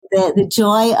the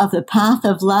joy of the path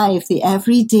of life, the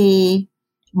everyday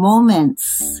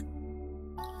moments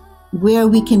where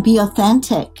we can be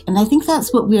authentic. And I think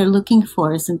that's what we are looking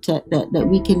for, isn't it? That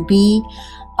we can be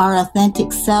our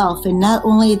authentic self, and not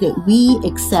only that we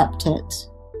accept it,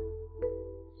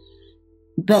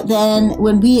 but then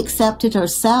when we accept it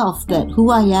ourselves, that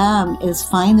who I am is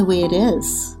fine the way it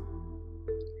is.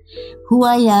 Who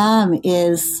I am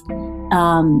is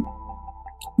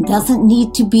doesn't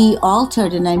need to be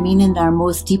altered, and I mean in our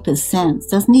most deepest sense,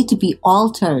 doesn't need to be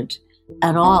altered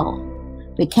at all.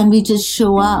 But can we just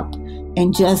show up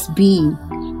and just be?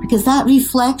 Because that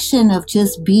reflection of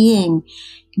just being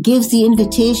gives the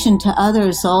invitation to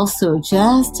others also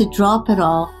just to drop it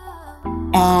all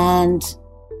and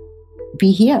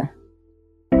be here.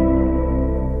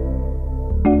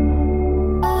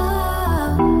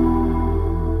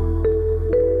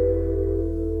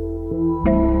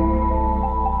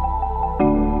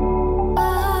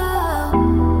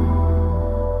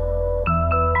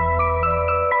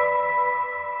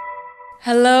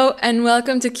 Hello and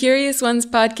welcome to Curious Ones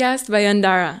podcast by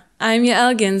Yandara. I'm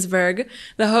Yael Ginsberg,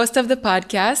 the host of the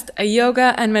podcast, a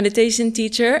yoga and meditation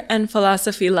teacher and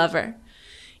philosophy lover.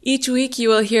 Each week you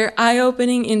will hear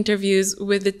eye-opening interviews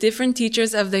with the different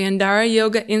teachers of the Yandara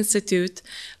Yoga Institute,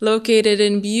 located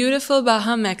in beautiful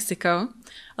Baja, Mexico,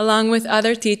 along with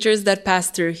other teachers that pass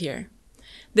through here.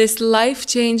 This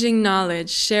life-changing knowledge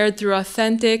shared through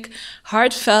authentic,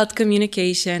 heartfelt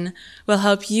communication will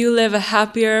help you live a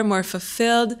happier, more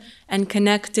fulfilled, and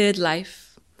connected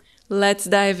life. Let's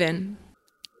dive in.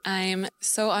 I'm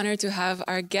so honored to have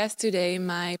our guest today,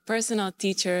 my personal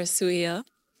teacher, Suil.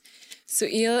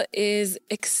 Suil is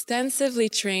extensively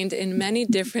trained in many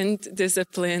different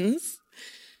disciplines: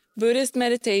 Buddhist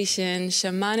meditation,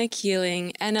 shamanic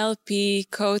healing,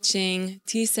 NLP, coaching,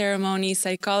 tea ceremony,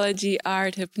 psychology,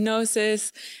 art,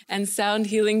 hypnosis, and sound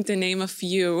healing, to name a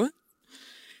few.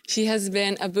 She has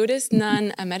been a Buddhist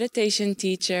nun, a meditation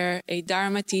teacher, a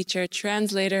Dharma teacher,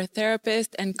 translator,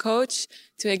 therapist, and coach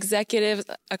to executives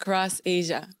across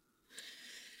Asia.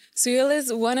 Suil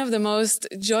is one of the most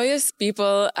joyous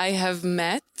people I have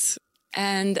met.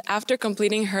 And after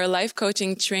completing her life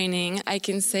coaching training, I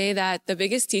can say that the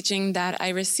biggest teaching that I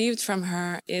received from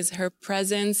her is her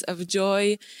presence of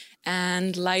joy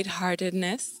and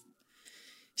lightheartedness.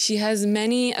 She has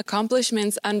many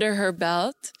accomplishments under her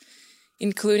belt,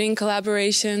 including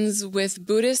collaborations with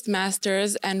Buddhist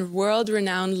masters and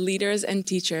world-renowned leaders and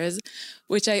teachers,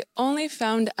 which I only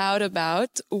found out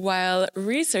about while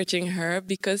researching her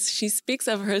because she speaks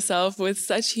of herself with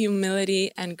such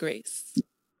humility and grace.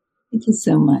 Thank you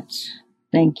so much.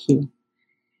 Thank you.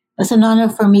 It's an honor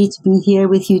for me to be here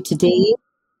with you today.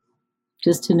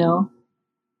 Just to know,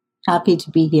 happy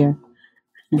to be here.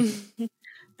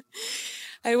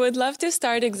 I would love to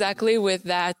start exactly with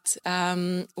that,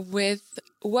 with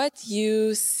what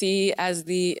you see as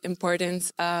the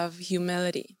importance of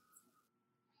humility.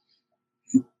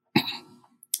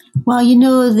 Well, you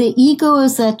know, the ego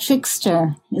is a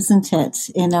trickster, isn't it?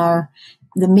 In the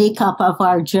makeup of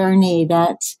our journey,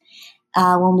 that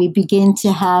when we begin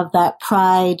to have that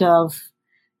pride of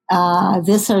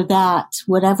this or that,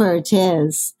 whatever it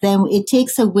is, then it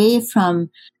takes away from,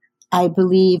 I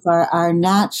believe, our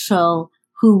natural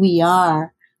who we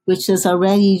are, which is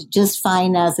already just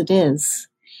fine as it is.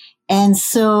 And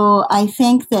so I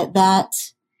think that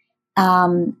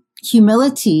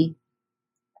humility,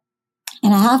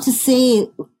 and I have to say,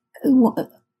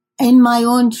 in my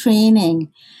own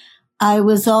training, I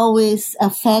was always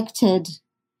affected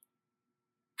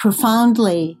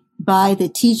profoundly by the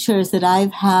teachers that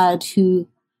I've had who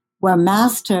were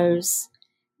masters,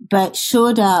 but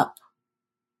showed up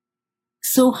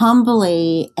so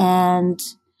humbly, and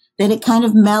that it kind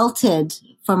of melted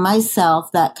for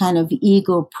myself, that kind of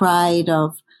ego pride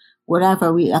of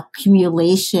whatever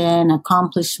accumulation,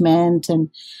 accomplishment,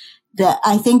 and that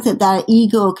I think that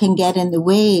ego can get in the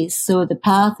way. So the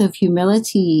path of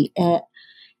humility, of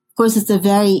course, it's a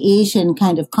very Asian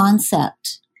kind of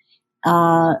concept,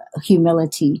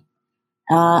 humility.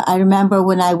 I remember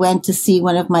when I went to see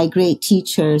one of my great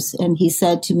teachers, and he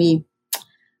said to me,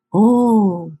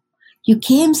 "Oh, you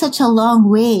came such a long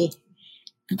way,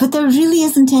 but there really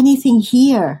isn't anything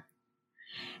here."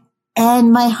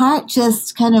 And my heart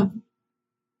just kind of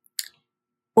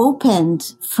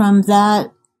opened from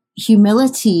that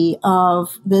humility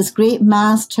of this great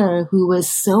master who was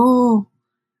so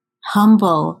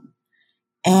humble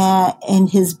in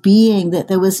his being, that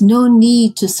there was no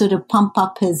need to sort of pump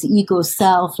up his ego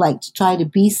self, like to try to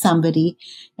be somebody.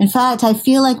 In fact, I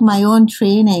feel like my own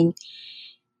training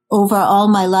over all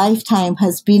my lifetime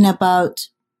has been about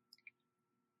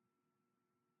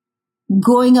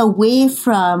going away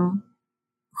from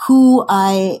who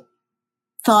I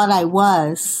thought I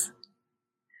was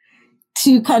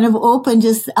to kind of open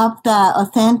just up that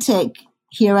authentic,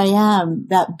 here I am,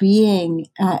 that being,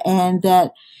 and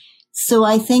that. So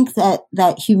I think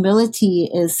that humility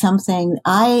is something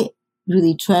I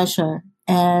really treasure.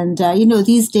 And,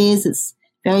 these days it's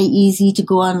very easy to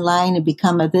go online and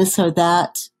become a this or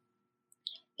that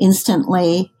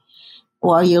instantly,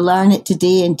 or you learn it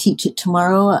today and teach it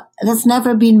tomorrow. That's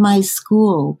never been my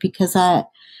school, because I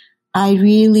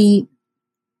really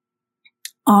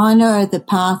honor the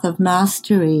path of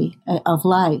mastery of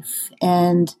life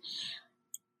and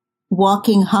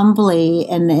walking humbly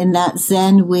and in that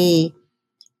Zen way,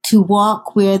 to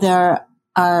walk where there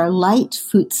are light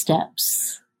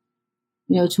footsteps,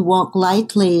 to walk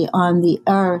lightly on the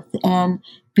earth and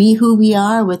be who we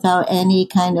are without any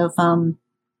kind of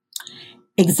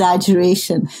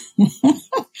exaggeration.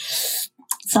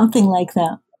 Something like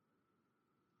that.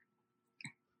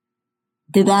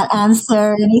 Did that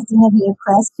answer anything of your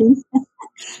question?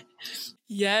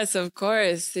 Yes, of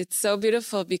course. It's so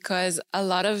beautiful because a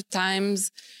lot of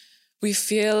times we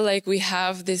feel like we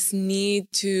have this need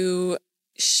to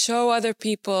show other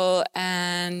people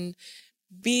and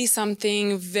be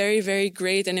something very, very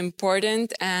great and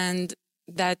important. And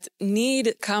that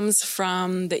need comes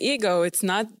from the ego. It's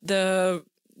not the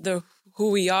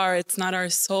who we are. It's not our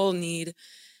soul need.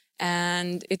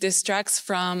 And it distracts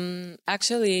from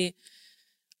actually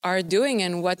are doing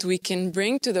and what we can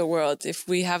bring to the world. If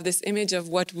we have this image of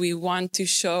what we want to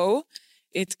show,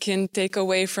 it can take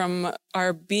away from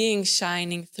our being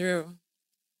shining through.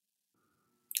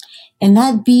 And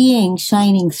that being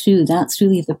shining through, that's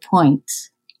really the point.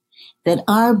 That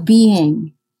our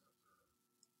being,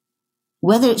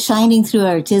 whether it's shining through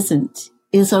or it isn't,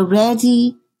 is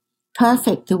already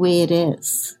perfect the way it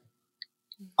is.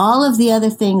 All of the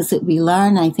other things that we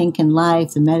learn, I think, in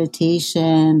life, the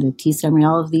meditation, the tea ceremony,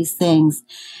 all of these things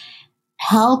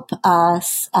help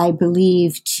us, I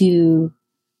believe, to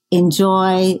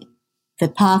enjoy the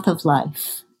path of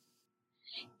life.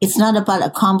 It's not about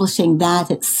accomplishing that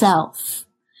itself,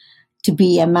 to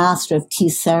be a master of tea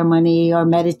ceremony or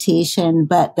meditation,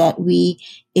 but that we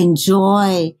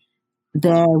enjoy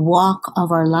the walk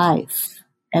of our life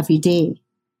every day.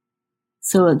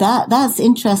 So that's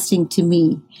interesting to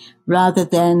me, rather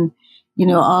than,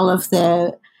 all of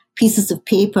the pieces of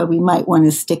paper we might want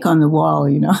to stick on the wall,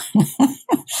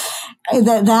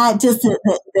 that just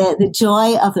the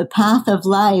joy of the path of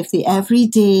life, the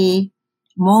everyday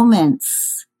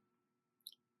moments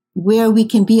where we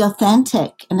can be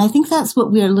authentic. And I think that's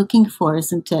what we are looking for,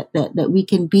 isn't it? That we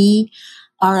can be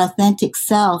our authentic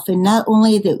self, and not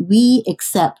only that we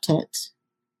accept it,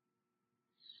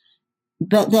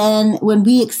 but then when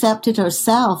we accept it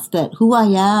ourselves, that who I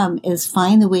am is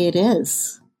fine the way it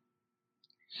is.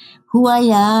 Who I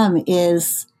am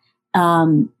is,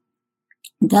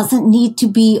 doesn't need to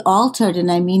be altered.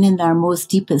 And I mean in our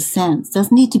most deepest sense,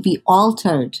 doesn't need to be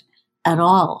altered at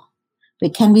all.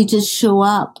 But can we just show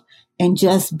up and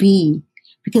just be?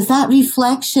 Because that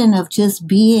reflection of just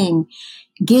being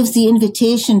gives the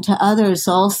invitation to others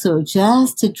also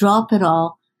just to drop it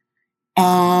all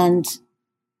and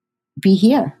be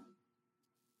here.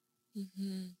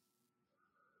 Mm-hmm.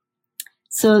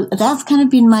 So that's kind of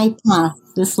been my path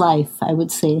this life, I would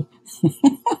say.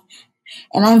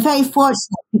 And I'm very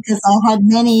fortunate because I had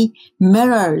many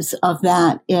mirrors of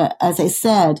that. As I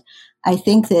said, I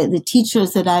think that the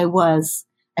teachers that I was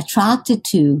attracted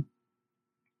to,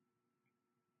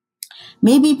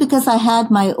 maybe because I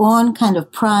had my own kind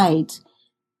of pride,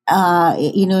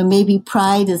 maybe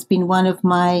pride has been one of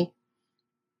my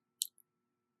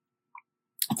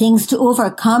things to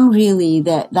overcome, really,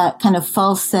 that kind of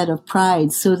false set of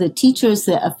pride. So the teachers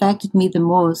that affected me the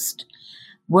most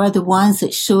were the ones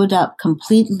that showed up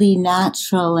completely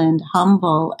natural and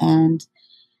humble and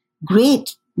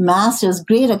great masters,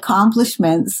 great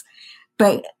accomplishments,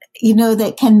 but,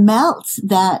 that can melt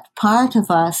that part of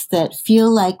us that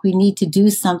feel like we need to do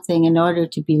something in order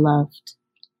to be loved,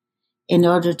 in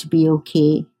order to be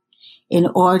okay, in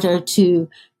order to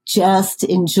just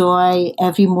enjoy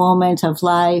every moment of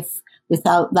life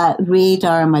without that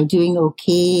radar. Am I doing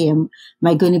okay? Am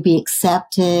I going to be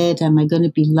accepted? Am I going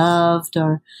to be loved?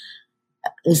 Or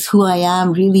is who I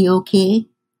am really okay?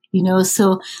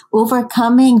 So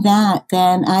overcoming that,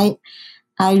 then I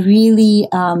really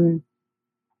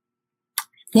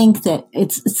think that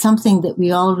it's something that we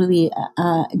all really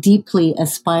deeply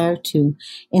aspire to.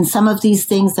 In some of these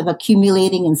things of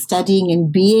accumulating and studying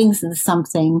and being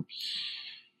something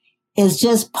is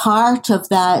just part of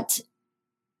that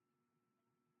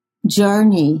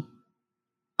journey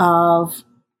of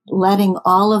letting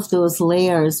all of those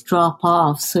layers drop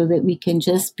off so that we can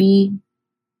just be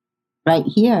right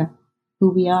here,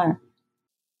 who we are.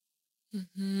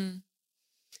 Mm-hmm.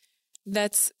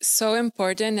 That's so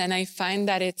important. And I find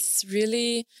that it's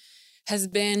really has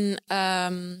been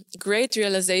great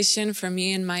realization for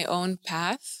me in my own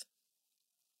path.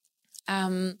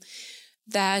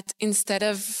 That instead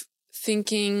of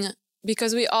thinking,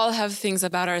 because we all have things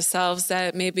about ourselves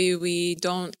that maybe we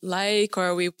don't like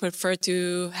or we prefer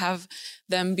to have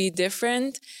them be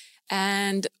different.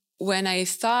 And when I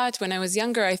was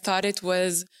younger, I thought it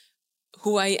was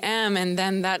who I am. And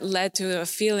then that led to a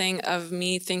feeling of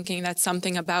me thinking that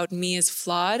something about me is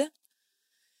flawed.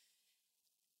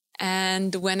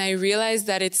 And when I realized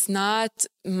that it's not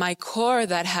my core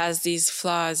that has these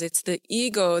flaws, it's the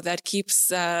ego that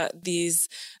keeps these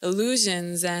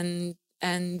illusions and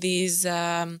these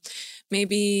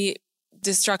maybe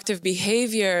destructive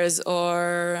behaviors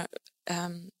or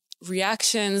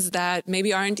reactions that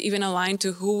maybe aren't even aligned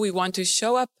to who we want to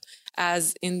show up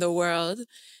as in the world,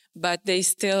 but they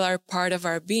still are part of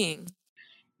our being.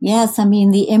 Yes, I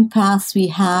mean, the impasse we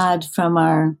had from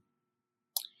our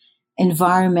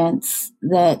environments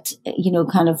that,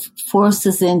 kind of force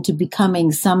us into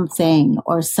becoming something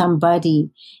or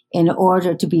somebody in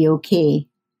order to be okay.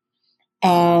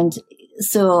 And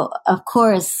so, of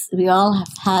course, we all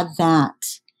have had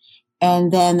that.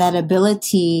 And then that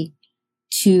ability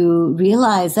to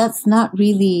realize that's not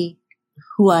really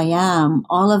who I am.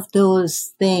 All of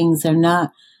those things are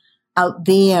not out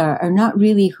there, are not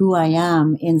really who I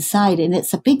am inside. And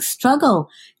it's a big struggle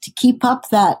to keep up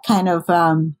that kind of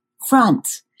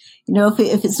front.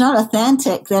 If it's not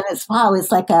authentic, then it's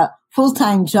like a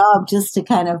full-time job just to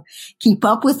kind of keep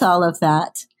up with all of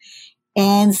that.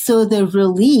 And so the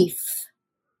relief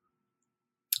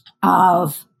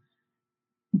of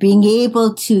being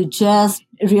able to just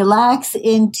relax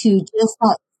into just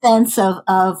that sense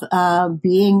of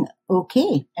being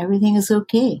okay. Everything is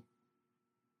okay.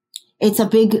 It's a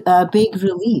big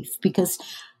relief, because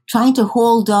trying to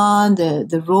hold on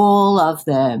the role of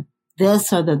the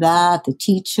this or the that, the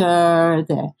teacher,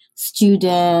 the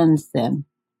student, the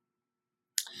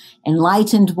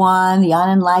enlightened one, the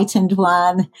unenlightened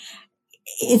one,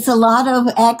 it's a lot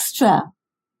of extra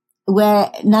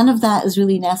where none of that is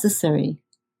really necessary.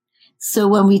 So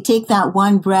when we take that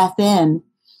one breath in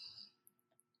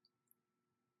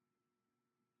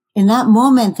that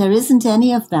moment, there isn't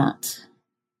any of that.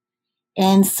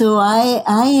 And so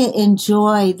I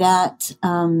enjoy that,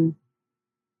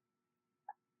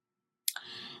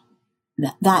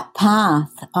 that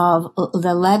path of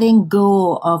the letting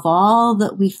go of all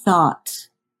that we thought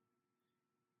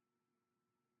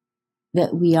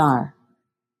that we are.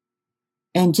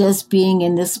 And just being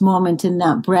in this moment, in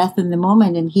that breath in the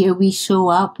moment. And here we show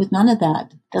up with none of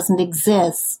that. It doesn't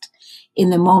exist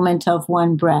in the moment of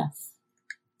one breath.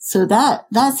 So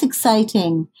that's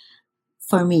exciting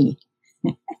for me.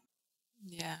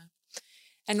 Yeah.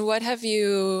 And what have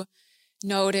you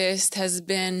noticed has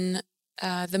been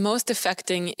the most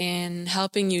affecting in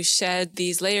helping you shed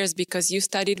these layers? Because you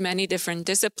studied many different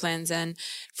disciplines and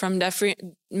from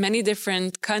many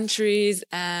different countries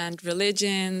and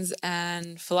religions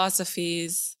and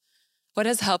philosophies. What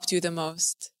has helped you the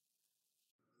most?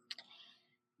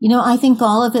 I think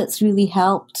all of it's really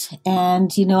helped.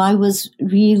 And, I was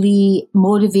really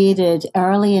motivated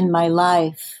early in my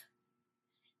life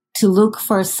to look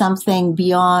for something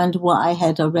beyond what I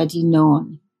had already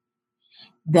known.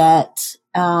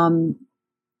 And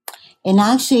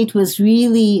actually it was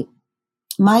really,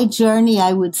 my journey,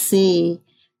 I would say,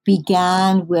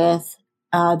 began with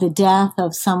the death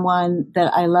of someone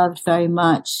that I loved very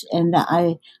much and that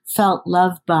I felt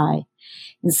loved by.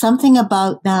 And something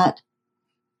about that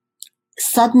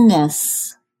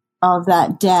suddenness of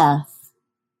that death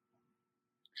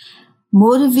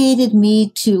motivated me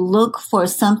to look for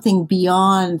something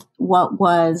beyond what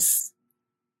was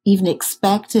even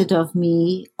expected of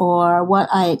me or what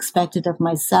I expected of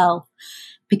myself,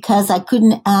 because I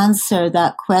couldn't answer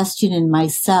that question in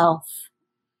myself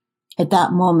at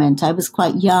that moment. I was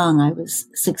quite young. I was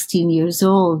 16 years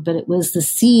old, but it was the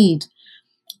seed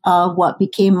of what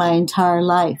became my entire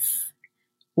life.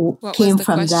 What came was the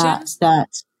from question?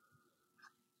 that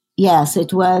yes,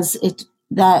 it was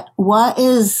that what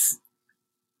is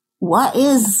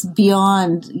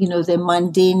beyond, the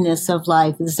mundaneness of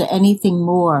life? Is there anything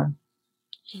more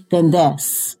than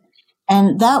this?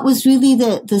 And that was really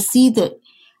the seed that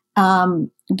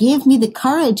gave me the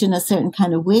courage in a certain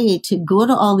kind of way to go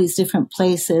to all these different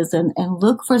places and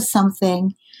look for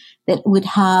something that would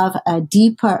have a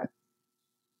deeper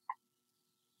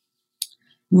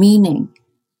meaning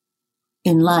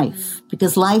in life,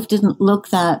 because life didn't look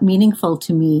that meaningful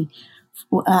to me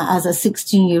as a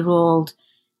 16-year-old,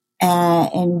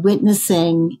 and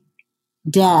witnessing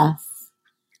death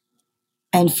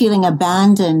and feeling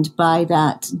abandoned by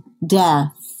that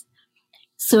death.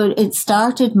 So it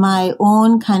started my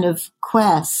own kind of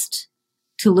quest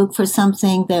to look for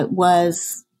something that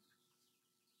was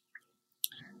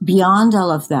beyond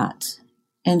all of that.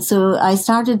 And so I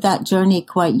started that journey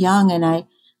quite young, and I'm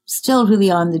still really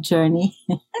on the journey.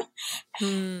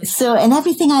 So, and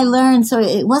everything I learned, so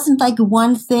it wasn't like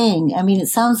one thing. I mean, it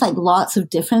sounds like lots of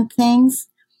different things,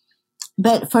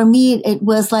 but for me, it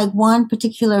was like one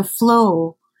particular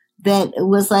flow that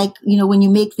was like, you know, when you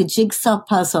make the jigsaw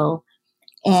puzzle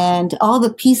and all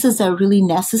the pieces are really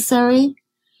necessary.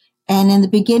 And in the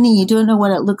beginning, you don't know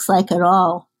what it looks like at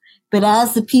all. But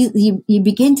as the piece, you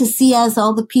begin to see as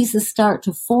all the pieces start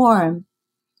to form,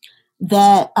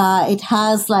 that it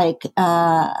has like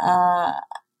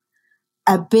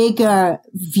a bigger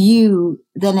view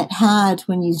than it had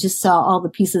when you just saw all the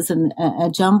pieces in a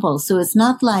jumble. So it's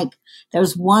not like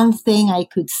there's one thing I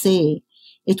could say.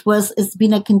 It's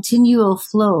been a continual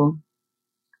flow.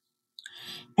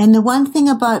 And the one thing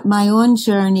about my own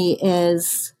journey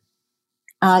is,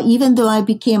 even though I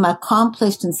became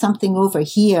accomplished in something over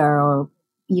here, or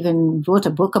even wrote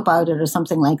a book about it or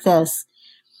something like this,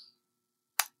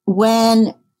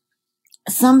 when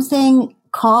something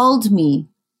called me,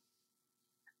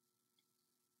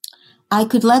 I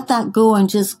could let that go and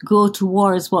just go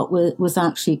towards what was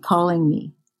actually calling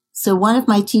me. So one of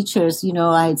my teachers, you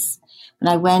know, when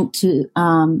I went to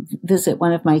visit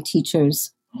one of my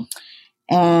teachers,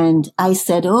 and I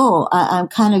said, I'm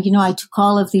kind of, you know, I took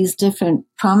all of these different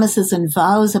promises and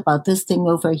vows about this thing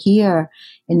over here,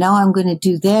 and now I'm going to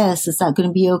do this. Is that going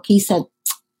to be okay? He said,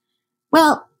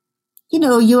 well, you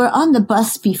know, you were on the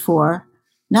bus before.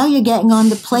 Now you're getting on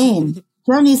the plane.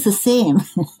 Journey's the same.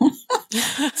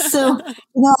 So,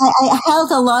 you know, I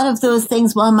held a lot of those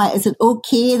things. Well, is it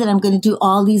okay that I'm going to do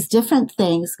all these different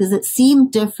things? Because it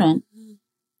seemed different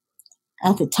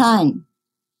at the time.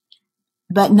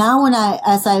 But now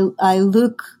as I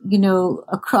look, you know,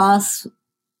 across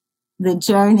the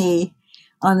journey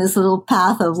on this little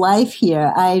path of life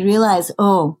here, I realize,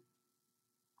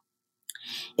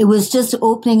 it was just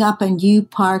opening up a new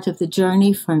part of the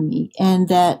journey for me, and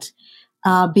that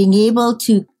being able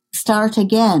to start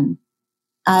again.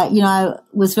 You know, I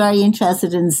was very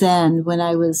interested in Zen when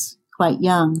I was quite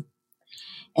young,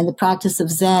 and the practice of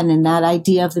Zen and that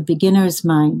idea of the beginner's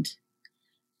mind.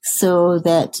 So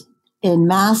that in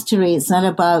mastery, it's not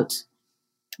about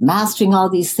mastering all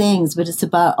these things, but it's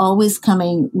about always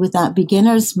coming with that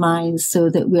beginner's mind, so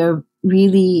that we're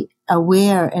really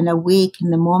aware and awake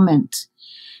in the moment,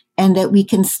 and that we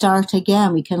can start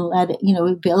again. We can let it, you know,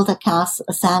 we build a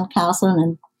sand castle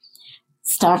and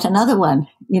start another one,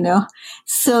 you know,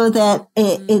 so that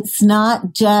it's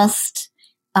not just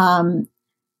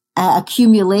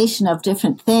accumulation of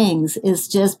different things. It's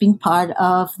just being part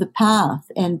of the path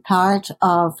and part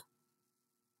of,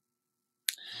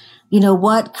 you know,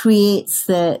 what creates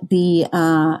the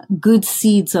good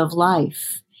seeds of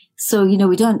life. So, you know,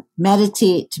 we don't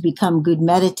meditate to become good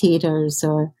meditators,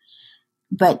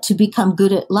 but to become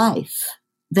good at life,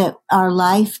 that our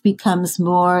life becomes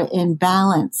more in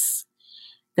balance,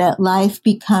 that life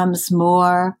becomes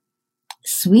more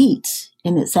sweet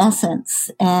in its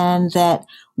essence, and that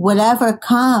whatever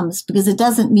comes, because it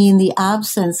doesn't mean the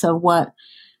absence of what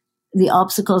the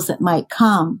obstacles that might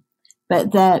come,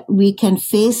 but that we can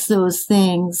face those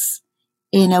things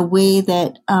in a way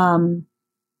that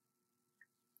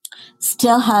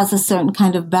still has a certain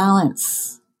kind of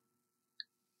balance.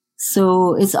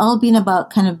 So it's all been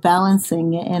about kind of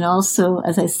balancing, and also,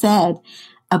 as I said,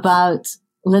 about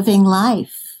living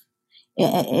life.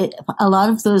 A lot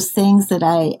of those things that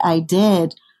I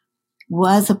did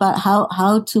was about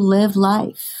how to live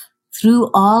life through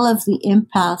all of the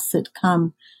impasse that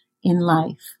come in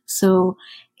life. So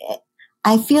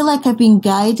I feel like I've been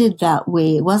guided that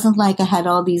way. It wasn't like I had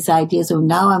all these ideas,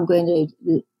 now I'm going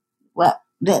to,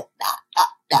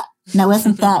 No, it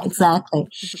wasn't that exactly.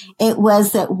 It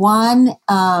was that one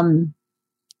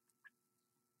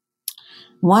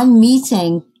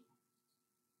meeting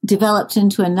developed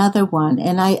into another one.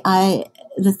 And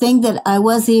the thing that I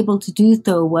was able to do,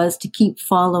 though, was to keep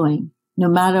following, no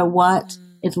matter what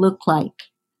it looked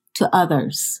like to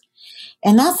others.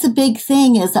 And that's the big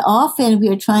thing, is that often we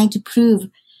are trying to prove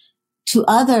to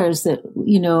others that,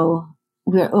 you know,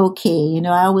 we're okay. You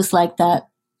know, I always like that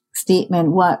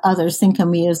statement, what others think of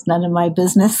me is none of my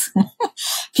business,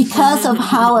 because of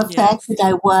how affected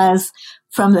I was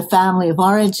from the family of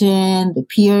origin, the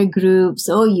peer groups.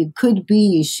 Oh, you could be,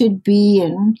 you should be.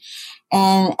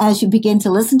 And as you begin to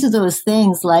listen to those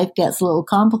things, life gets a little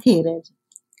complicated.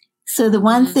 So the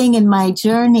one thing in my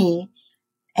journey,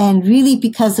 and really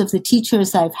because of the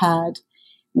teachers I've had,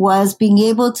 was being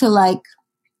able to like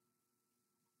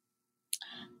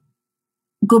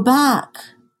go back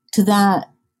to that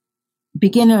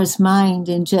beginner's mind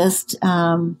and just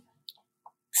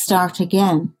start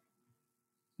again,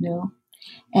 you know,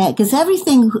 because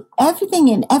everything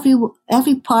in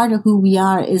every part of who we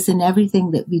are is in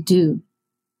everything that we do.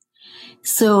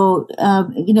 So,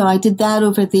 you know, I did that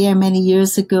over there many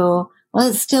years ago. Well,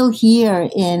 it's still here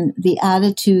in the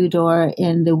attitude or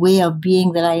in the way of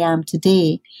being that I am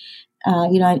today.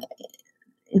 You know,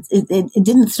 it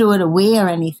didn't throw it away or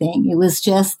anything. It was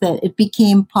just that it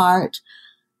became part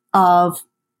of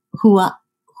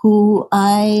who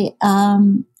I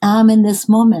am in this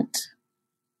moment.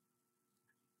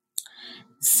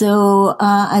 So,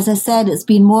 as I said, it's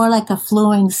been more like a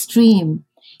flowing stream.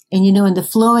 And, you know, in the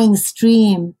flowing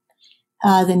stream,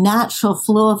 the natural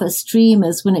flow of a stream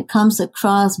is when it comes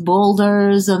across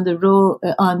boulders on the road,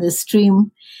 on the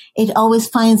stream, it always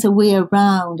finds a way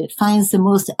around. It finds the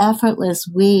most effortless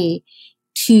way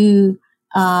to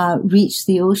reach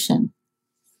the ocean.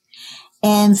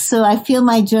 And so I feel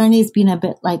my journey has been a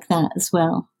bit like that as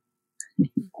well.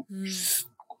 Mm-hmm.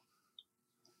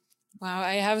 Wow,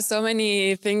 I have so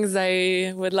many things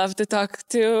I would love to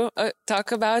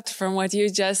talk about from what you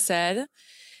just said.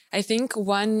 I think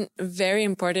one very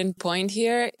important point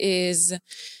here is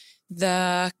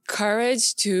the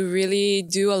courage to really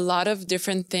do a lot of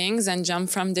different things and jump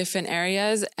from different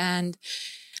areas. And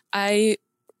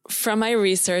from my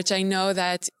research, I know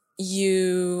that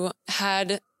you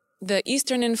had the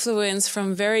Eastern influence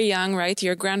from very young, right?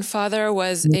 Your grandfather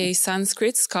was a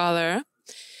Sanskrit scholar.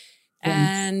 Yes.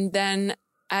 And then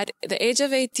at the age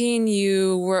of 18,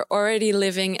 you were already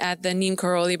living at the Neem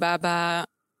Karoli Baba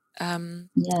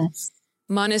yes.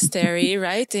 monastery,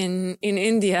 right? In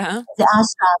India. The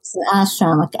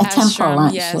ashram, a temple,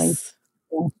 actually. Yes.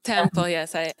 Yeah. Temple,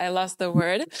 yes. I lost the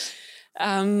word.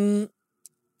 And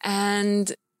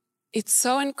it's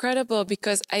so incredible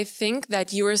because I think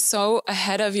that you were so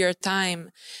ahead of your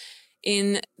time.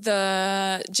 In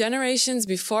the generations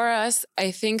before us, I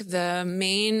think the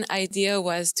main idea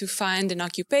was to find an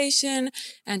occupation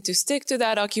and to stick to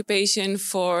that occupation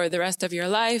for the rest of your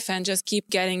life and just keep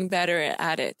getting better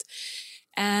at it.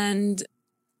 And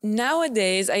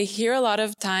nowadays, I hear a lot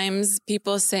of times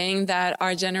people saying that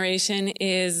our generation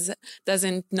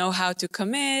doesn't know how to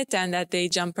commit and that they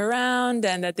jump around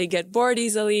and that they get bored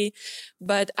easily.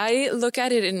 But I look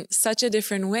at it in such a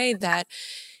different way that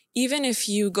even if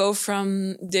you go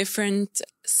from different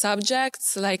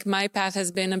subjects, like my path has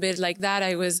been a bit like that.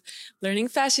 I was learning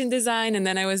fashion design and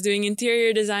then I was doing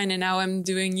interior design and now I'm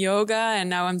doing yoga and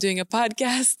now I'm doing a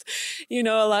podcast, you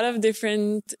know, a lot of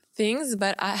different things.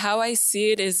 But how I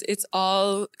see it is it's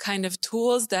all kind of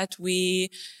tools that we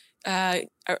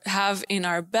have in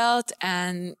our belt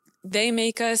and they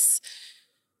make us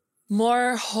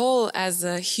more whole as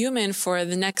a human for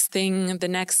the next thing, the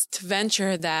next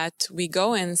venture that we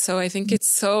go in. So I think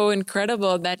it's so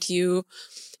incredible that you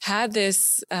had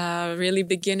this really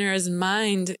beginner's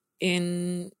mind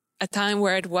in a time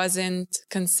where it wasn't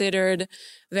considered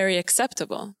very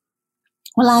acceptable.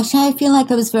 Well, actually, I feel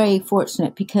like I was very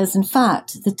fortunate because, in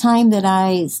fact, the time that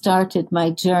I started my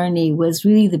journey was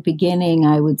really the beginning,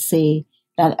 I would say,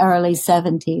 that early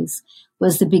 70s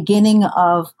was the beginning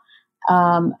of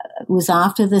it was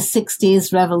after the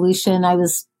 60s revolution. I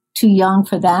was too young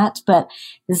for that, but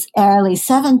this early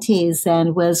 70s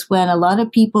then was when a lot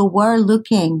of people were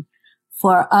looking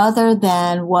for other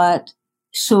than what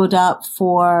showed up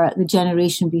for the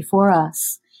generation before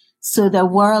us. So there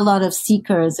were a lot of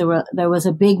seekers. There was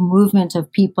a big movement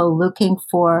of people looking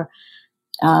for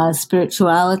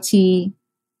spirituality,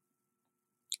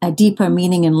 a deeper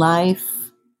meaning in life,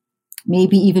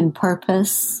 maybe even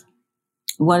purpose.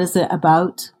 What is it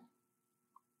about?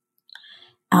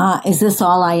 Is this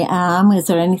all I am? Is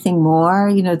there anything more?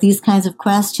 You know, these kinds of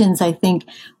questions, I think,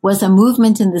 was a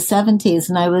movement in the 70s.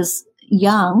 And I was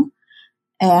young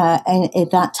at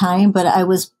that time, but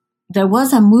there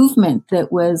was a movement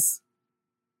that was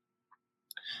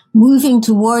moving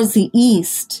towards the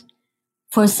East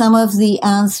for some of the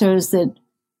answers that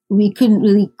we couldn't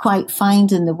really quite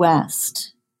find in the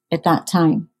West at that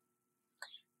time.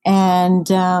 And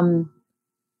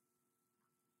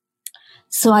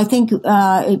so I think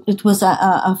it was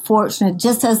a fortunate,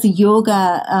 just as the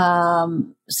yoga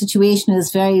situation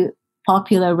is very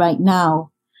popular right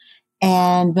now,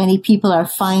 and many people are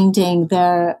finding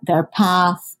their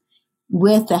path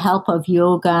with the help of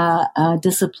yoga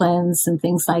disciplines and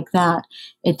things like that.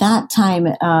 At that time,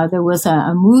 there was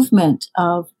a movement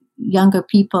of younger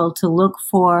people to look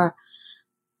for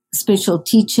spiritual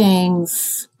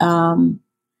teachings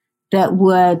that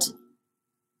would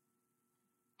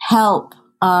help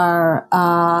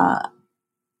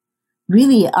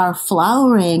really our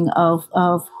flowering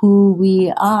of who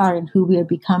we are and who we are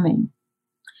becoming.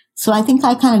 So I think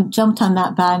I kind of jumped on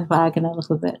that bandwagon a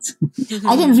little bit.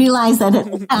 I didn't realize that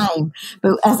at the time,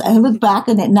 but as I look back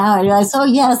on it now, I realize, oh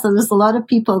yes, there was a lot of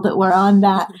people that were on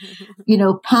that,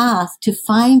 path to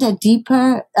find a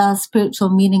deeper spiritual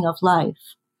meaning of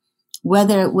life,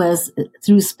 whether it was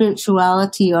through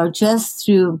spirituality or just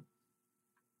through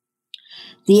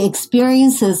the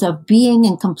experiences of being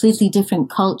in completely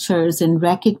different cultures and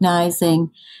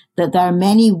recognizing that there are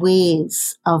many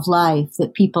ways of life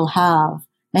that people have,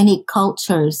 many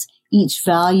cultures, each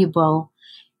valuable.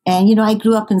 And, I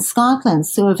grew up in Scotland,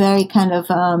 so a very kind of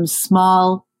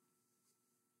small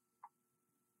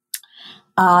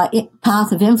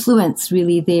path of influence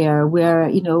really there,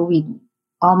 where,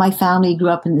 all my family grew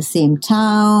up in the same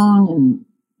town and,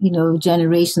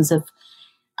 generations of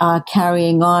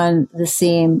carrying on the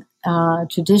same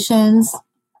traditions.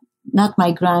 Not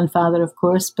my grandfather, of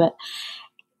course, but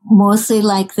mostly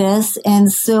like this.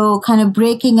 And so kind of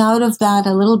breaking out of that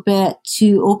a little bit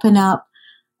to open up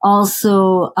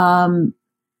also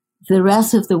the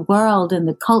rest of the world and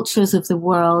the cultures of the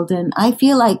world. And I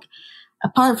feel like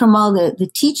apart from all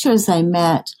the teachers I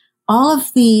met, all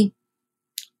of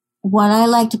what I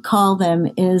like to call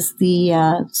them is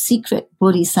the secret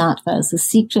bodhisattvas, the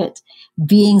secret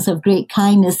beings of great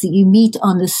kindness that you meet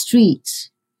on the street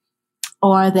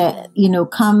or that,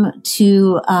 come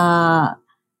to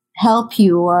help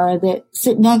you or that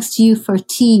sit next to you for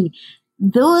tea.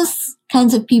 Those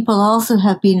kinds of people also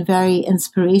have been very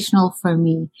inspirational for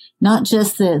me, not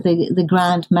just the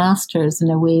grand masters in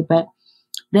a way, but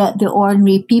the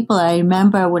ordinary people. I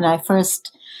remember when I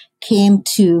first came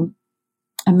to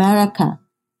America.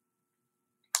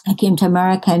 I came to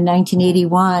America in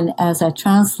 1981 as a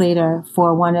translator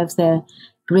for one of the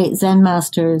great Zen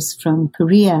masters from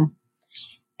Korea.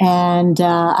 And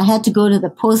I had to go to the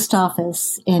post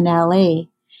office in LA.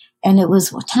 And it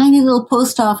was a tiny little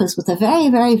post office with a very,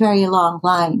 very, very long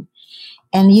line.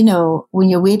 And, when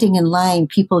you're waiting in line,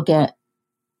 people get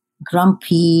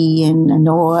grumpy and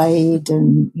annoyed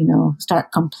and,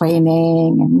 start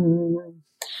complaining and,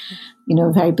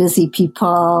 very busy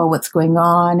people, what's going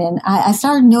on. And I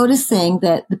started noticing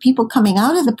that the people coming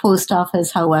out of the post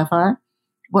office, however,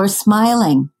 were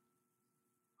smiling.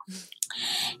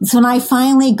 And so when I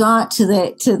finally got to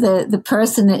the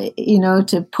person,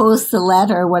 to post the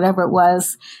letter, whatever it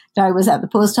was that I was at the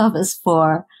post office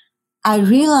for, I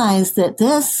realized that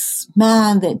this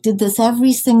man that did this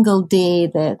every single day,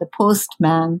 the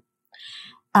postman,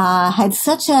 had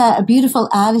such a beautiful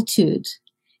attitude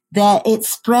that it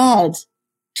spread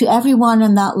to everyone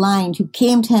on that line who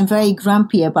came to him very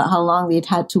grumpy about how long they'd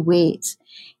had to wait.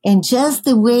 And just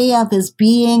the way of his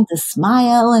being, the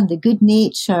smile and the good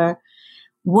nature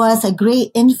was a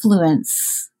great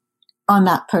influence on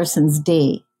that person's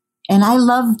day. And I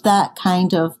love that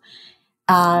kind of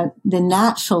the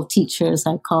natural teachers,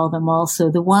 I call them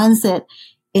also, the ones that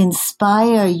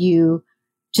inspire you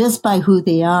just by who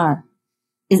they are.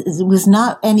 It was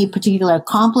not any particular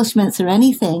accomplishments or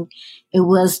anything. It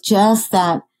was just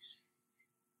that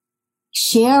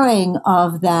sharing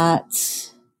of that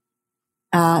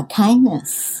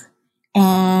kindness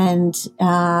and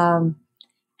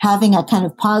having a kind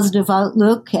of positive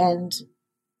outlook. And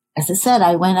as I said,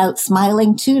 I went out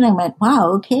smiling too, and I went,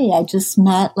 wow, okay, I just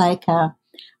met like a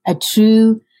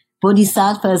true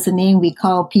bodhisattva is the name we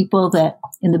call people that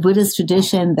in the Buddhist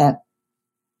tradition that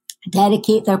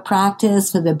dedicate their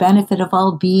practice for the benefit of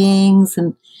all beings.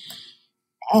 And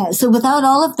so without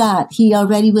all of that, he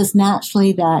already was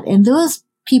naturally that. And those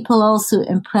people also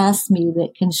impress me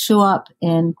that can show up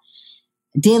in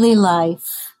daily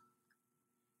life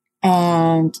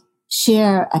and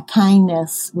share a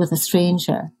kindness with a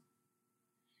stranger.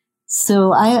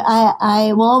 So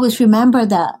I will always remember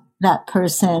that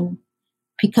person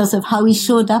because of how he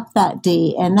showed up that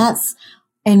day. And that's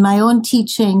in my own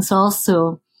teachings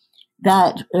also,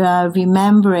 that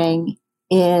remembering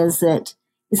is that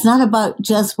it's not about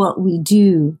just what we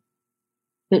do,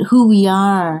 but who we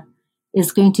are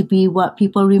is going to be what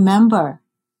people remember,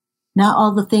 not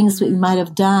all the things that we might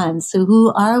have done. So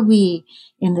who are we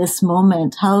in this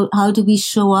moment? How do we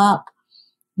show up,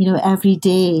 every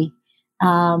day?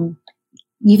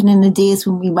 Even in the days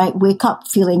when we might wake up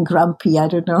feeling grumpy, I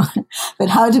don't know, but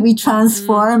how do we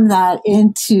transform that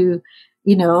into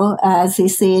as they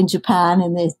say in Japan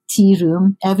in the tea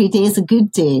room, every day is a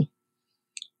good day.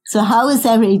 So how is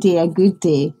every day a good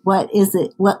day? What is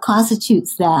it? What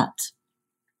constitutes that?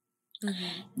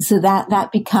 Mm-hmm. So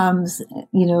that becomes,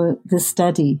 the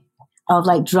study of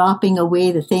like dropping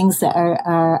away the things that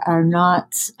are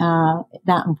not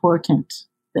that important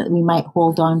that we might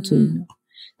hold on to. Mm-hmm.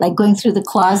 Like going through the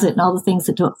closet and all the things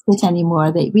that don't fit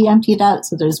anymore, we empty it out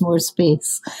so there's more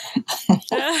space.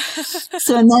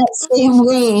 So in that same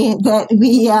way that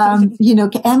we,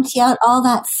 empty out all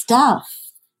that stuff,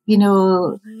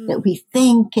 that we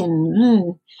think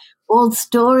and old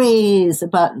stories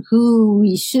about who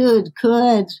we should,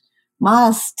 could,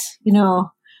 must,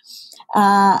 all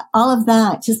of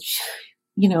that, just,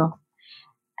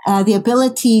 the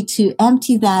ability to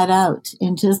empty that out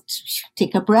and just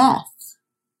take a breath.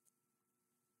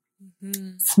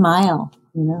 Smile,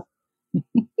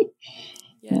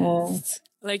 Yes.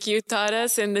 Like you taught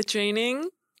us in the training.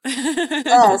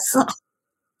 Yes.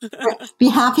 Be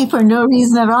happy for no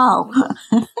reason at all.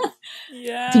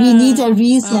 Yeah. Do we need a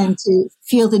reason to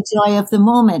feel the joy of the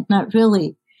moment? Not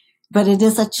really. But it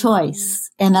is a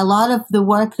choice. And a lot of the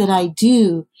work that I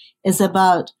do is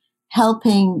about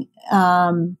helping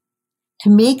to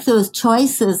make those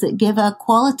choices that give a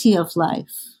quality of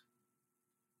life.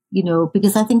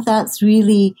 Because I think that's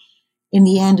really, in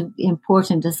the end,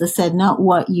 important, as I said, not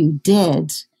what you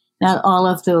did, not all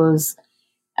of those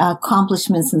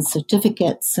accomplishments and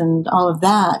certificates and all of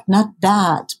that, not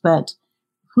that, but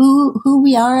who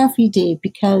we are every day.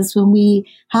 Because when we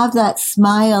have that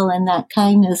smile and that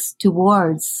kindness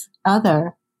towards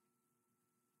other,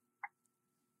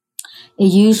 it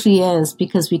usually is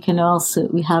because we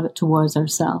have it towards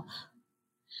ourselves.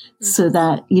 Mm-hmm. So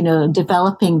that,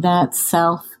 developing that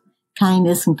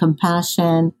self-kindness and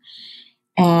compassion,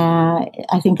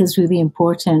 I think is really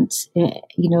important.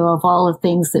 Of all the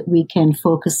things that we can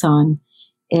focus on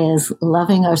is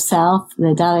loving ourselves.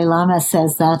 The Dalai Lama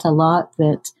says that a lot,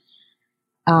 that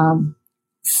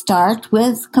start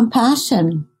with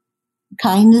compassion,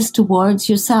 kindness towards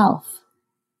yourself.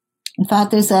 In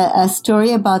fact, there's a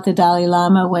story about the Dalai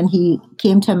Lama when he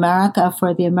came to America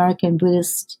for the American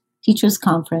Buddhist Teachers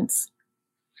Conference.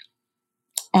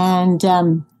 And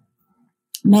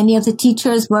many of the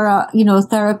teachers were,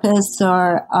 therapists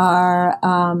or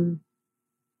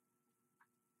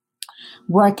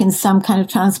work in some kind of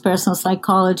transpersonal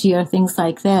psychology or things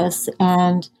like this.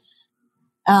 And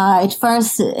at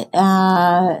first,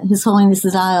 His Holiness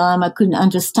the Dalai Lama couldn't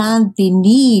understand the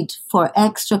need for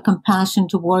extra compassion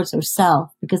towards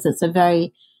herself, because it's a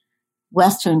very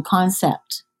Western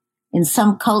concept. In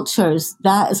some cultures,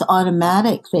 that is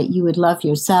automatic, that you would love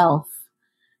yourself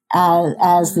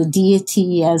as the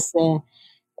deity, as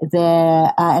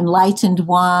the enlightened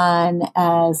one,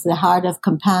 as the heart of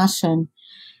compassion.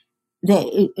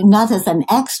 Not as an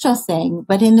extra thing,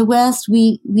 but in the West,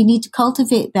 we need to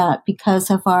cultivate that because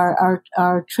of our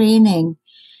training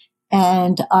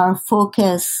and our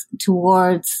focus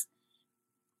towards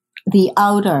the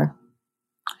outer.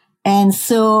 And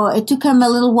so it took him a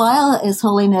little while, His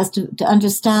Holiness, to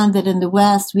understand that in the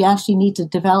West, we actually need to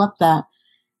develop that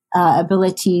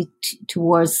ability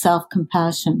towards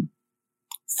self-compassion.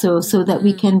 So that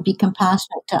we can be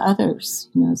compassionate to others,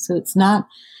 so it's not,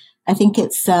 I think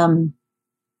it's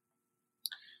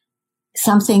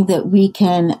something that we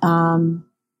can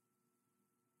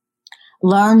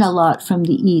learn a lot from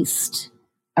the East,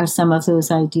 are some of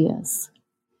those ideas.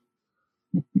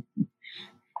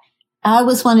 I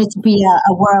always wanted to be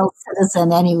a world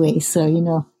citizen anyway,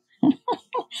 so,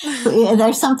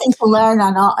 there's something to learn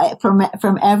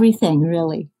from everything,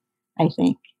 really, I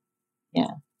think.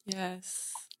 Yeah. Yes.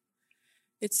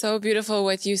 It's so beautiful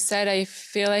what you said. I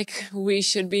feel like we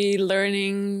should be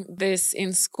learning this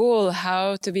in school,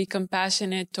 how to be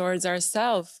compassionate towards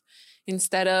ourselves,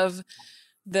 instead of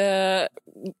the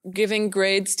giving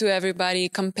grades to everybody,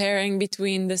 comparing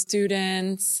between the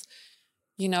students,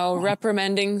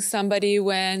 reprimanding somebody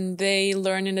when they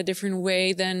learn in a different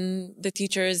way than the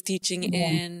teacher is teaching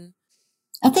in.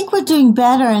 I think we're doing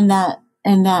better in that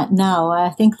now.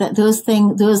 I think that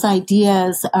those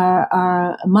ideas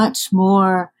are much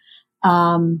more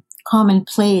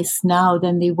commonplace now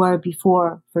than they were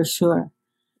before, for sure.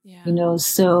 Yeah.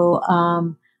 So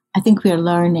I think we're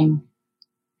learning.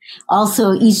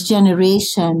 Also, each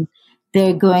generation,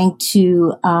 they're going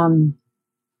to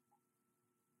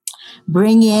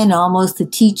bring in almost the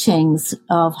teachings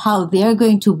of how they're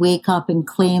going to wake up and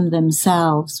claim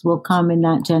themselves will come in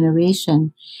that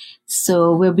generation.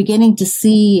 So we're beginning to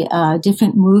see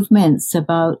different movements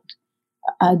about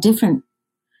different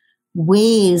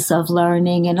ways of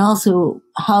learning, and also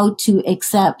how to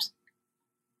accept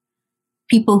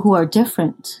people who are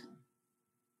different.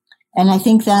 And I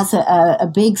think that's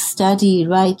a big study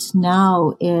right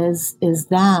now is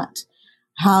that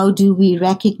how do we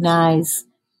recognize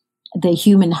the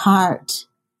human heart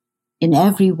in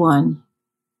everyone,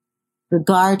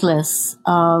 regardless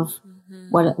of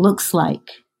what it looks like.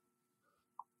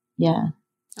 Yeah.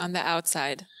 On the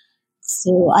outside.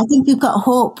 So I think we've got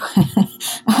hope. I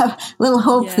have a little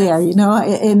hope there, you know,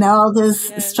 in all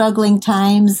these struggling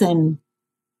times.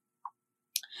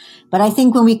 But I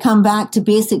think when we come back to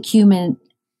basic human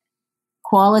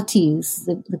qualities,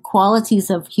 the qualities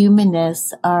of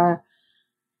humanness are,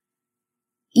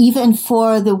 even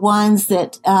for the ones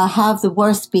that have the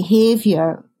worst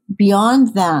behavior,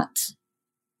 beyond that,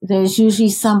 there's usually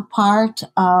some part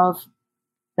of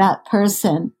that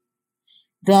person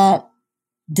that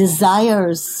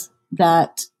desires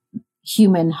that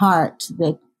human heart,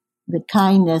 the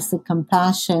kindness, the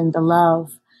compassion, the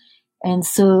love. And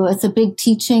so it's a big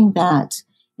teaching that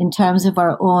in terms of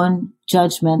our own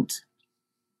judgment.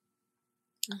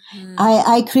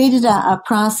 I created a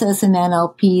process in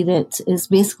NLP that is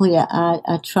basically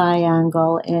a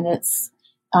triangle, and it's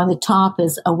on the top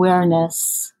is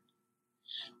awareness,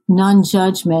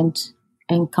 non-judgment,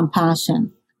 and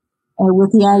compassion. And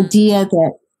with the idea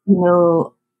that, you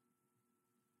know,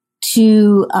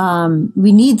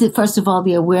 we need to, first of all,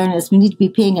 the awareness. We need to be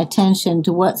paying attention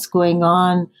to what's going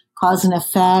on, cause and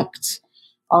effect,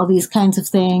 all these kinds of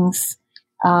things.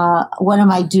 What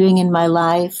am I doing in my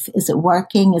life? Is it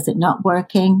working? Is it not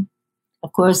working?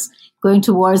 Of course, going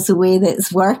towards the way that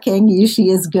it's working usually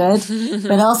is good,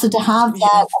 but also to have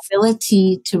that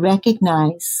ability to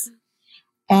recognize.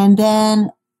 And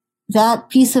then that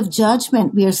piece of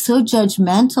judgment, we are so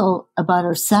judgmental about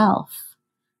ourselves.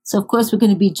 So of course we're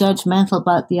going to be judgmental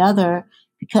about the other,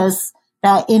 because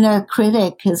that inner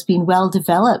critic has been well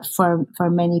developed for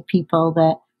many people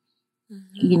that,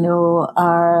 you know,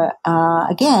 are,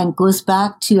 again, goes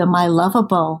back to, am I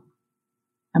lovable?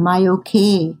 Am I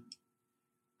okay?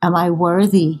 Am I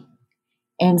worthy?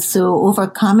 And so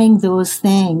overcoming those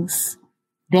things,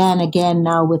 then again,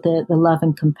 now with the love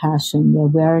and compassion, the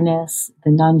awareness,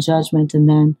 the non-judgment, and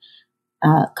then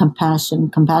compassion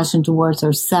towards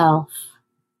ourselves.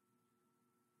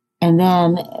 And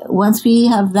then once we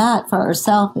have that for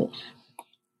ourselves,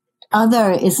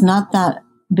 other is not that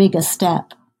big a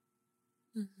step.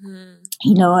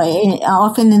 You know,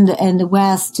 often in the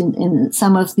West, in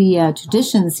some of the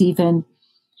traditions, even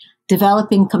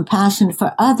developing compassion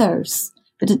for others,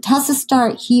 but it has to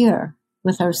start here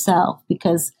with ourselves,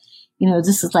 because, you know,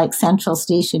 this is like central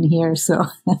station here. So,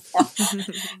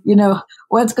 you know,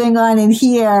 what's going on in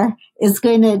here is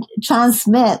going to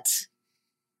transmit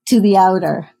to the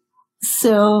outer.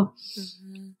 So,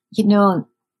 you know,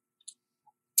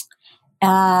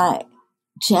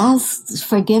 just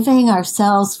forgiving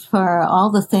ourselves for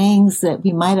all the things that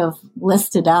we might have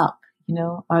listed up, you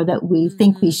know, or that we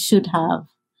think we should have,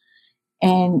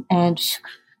 and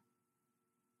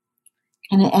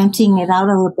kind of emptying it out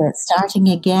a little bit, starting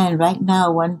again right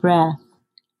now, one breath.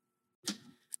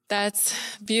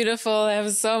 That's beautiful. I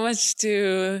have so much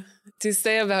to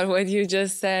say about what you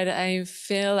just said. I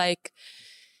feel like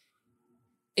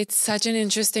it's such an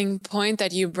interesting point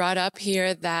that you brought up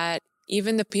here, that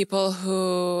even the people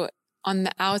who on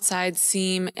the outside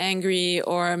seem angry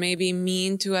or maybe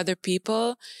mean to other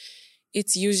people,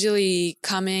 it's usually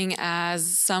coming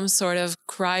as some sort of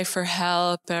cry for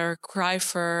help or cry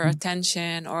for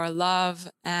attention or love.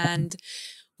 And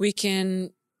we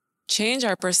can change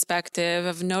our perspective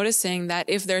of noticing that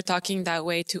if they're talking that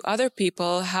way to other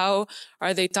people, how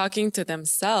are they talking to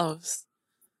themselves?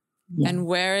 Yeah. And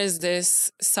where is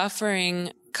this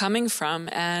suffering coming from?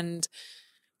 And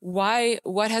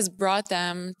what has brought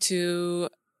them to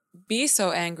be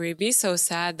so angry, be so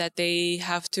sad that they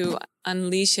have to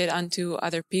unleash it onto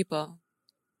other people?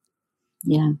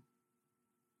 Yeah.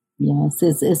 Yes,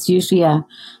 it's usually a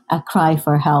cry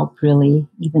for help, really,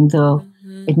 even though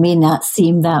it may not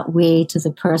seem that way to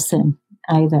the person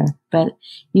either. But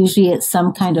usually it's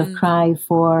some kind of cry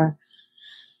for,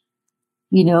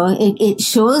 you know, it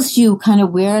shows you kind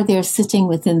of where they're sitting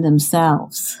within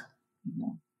themselves. You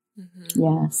know?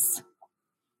 Yes.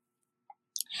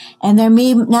 And there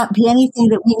may not be anything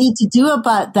that we need to do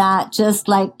about that, just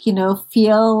like, you know,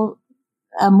 feel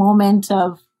a moment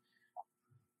of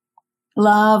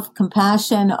love,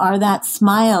 compassion, or that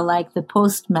smile, like the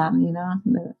postman, you know,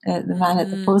 the man at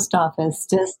the post office,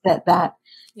 just that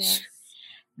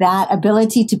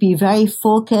ability to be very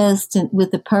focused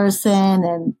with the person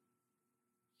and,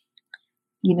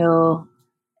 you know,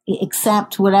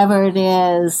 accept whatever it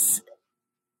is,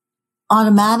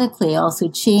 automatically also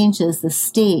changes the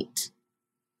state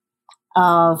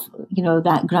of,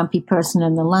 that grumpy person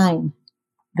in the line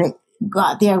that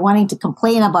got there wanting to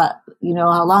complain about,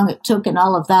 how long it took and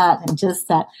all of that. And just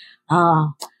that,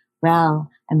 oh, well,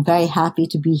 I'm very happy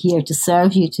to be here to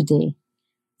serve you today.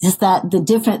 Just that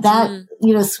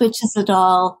switches it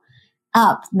all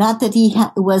up. Not that he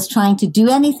was trying to do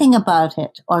anything about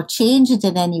it or change it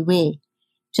in any way,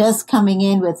 just coming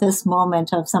in with this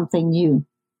moment of something new.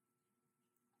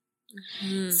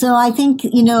 Mm-hmm. So I think,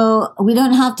 we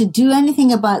don't have to do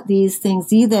anything about these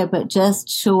things either, but just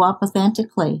show up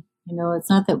authentically. It's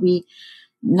not that we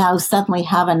now suddenly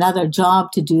have another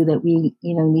job to do that we,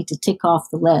 need to tick off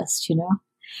the list,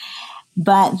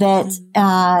 but that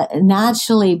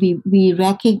naturally we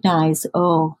recognize,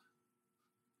 and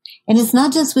it's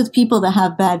not just with people that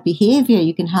have bad behavior.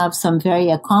 You can have some very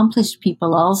accomplished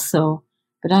people also,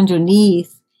 but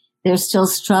underneath they're still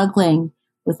struggling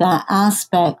with that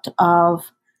aspect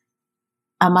of,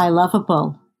 am I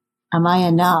lovable? Am I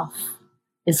enough?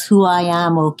 Is who I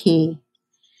am okay?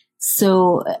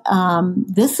 So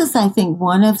this is, I think,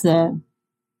 one of the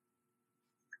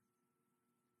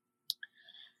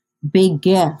big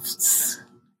gifts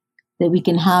that we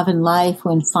can have in life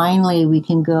when finally we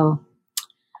can go,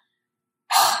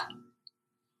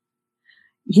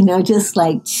 just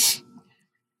like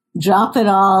drop it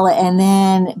all and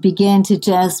then begin to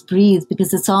just breathe,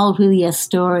 because it's all really a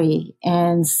story.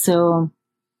 And so,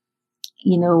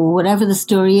 whatever the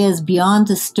story is, beyond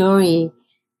the story,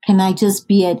 can I just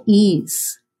be at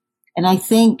ease? And I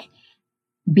think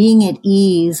being at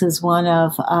ease is one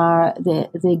of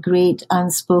the great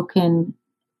unspoken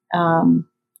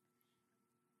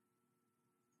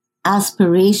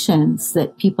aspirations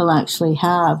that people actually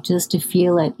have, just to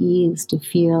feel at ease, to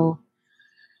feel,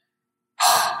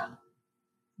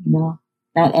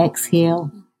 that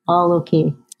exhale, all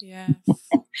okay. Yes.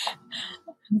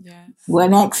 Yes.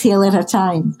 One exhale at a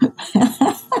time.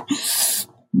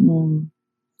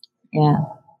 Yeah.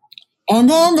 And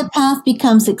then the path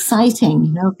becomes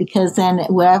exciting, because then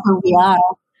wherever we are,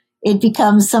 it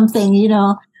becomes something,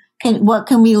 what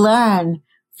can we learn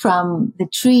from the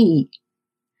tree,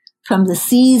 from the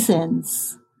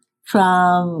seasons,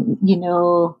 from,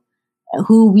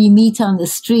 who we meet on the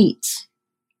street.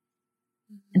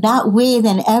 That way,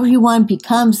 then everyone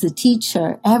becomes the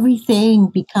teacher. Everything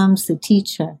becomes the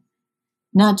teacher,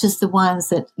 not just the ones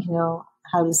that,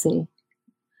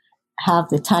 have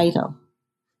the title.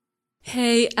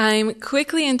 Hey, I'm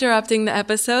quickly interrupting the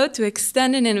episode to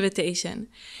extend an invitation.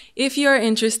 If you are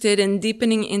interested in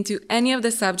deepening into any of the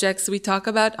subjects we talk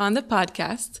about on the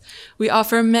podcast, we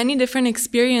offer many different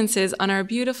experiences on our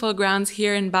beautiful grounds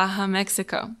here in Baja,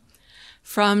 Mexico.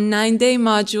 From 9-day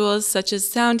modules such as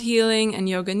sound healing and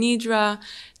yoga nidra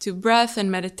to breath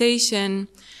and meditation,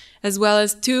 as well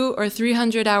as 200 or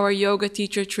 300-hour yoga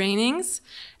teacher trainings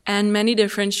and many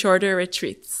different shorter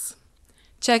retreats.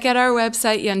 Check out our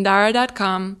website,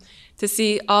 yandara.com, to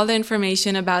see all the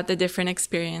information about the different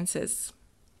experiences.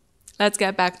 Let's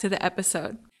get back to the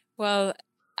episode. Well,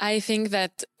 I think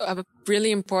that a really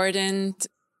important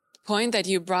point that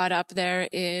you brought up there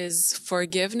is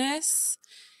forgiveness.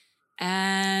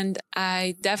 And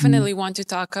I definitely want to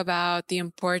talk about the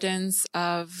importance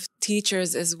of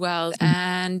teachers as well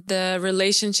and the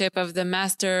relationship of the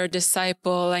master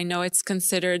disciple. I know it's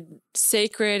considered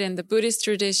sacred in the Buddhist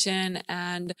tradition.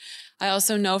 And I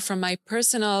also know from my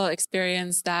personal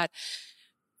experience that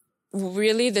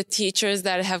really the teachers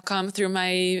that have come through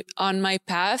on my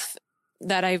path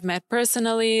that I've met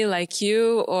personally, like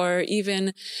you, or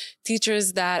even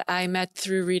teachers that I met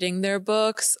through reading their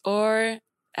books, or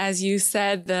as you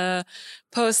said, the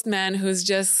postman who's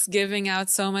just giving out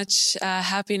so much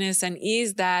happiness and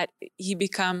ease that he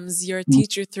becomes your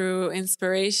teacher through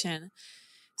inspiration.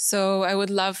 So I would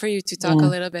love for you to talk a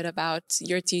little bit about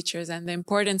your teachers and the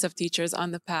importance of teachers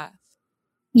on the path.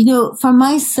 For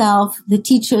myself, the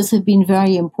teachers have been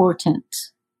very important.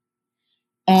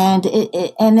 And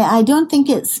and I don't think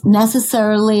it's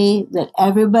necessarily that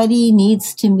everybody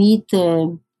needs to meet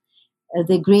the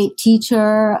great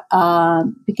teacher,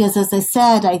 because as I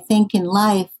said, I think in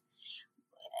life,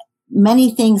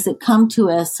 many things that come to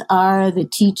us are the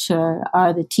teacher,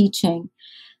 are the teaching.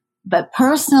 But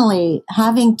personally,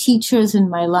 having teachers in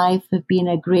my life have been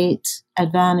a great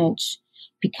advantage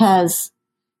because,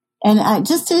 and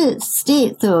just to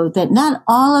state though, that not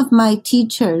all of my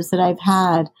teachers that I've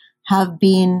had have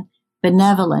been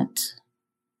benevolent.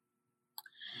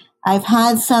 I've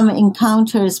had some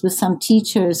encounters with some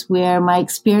teachers where my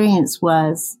experience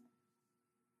was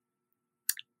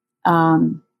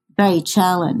very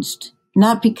challenged,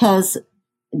 not because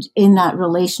in that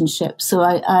relationship. So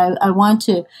I want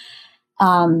to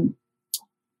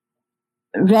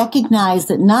recognize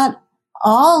that not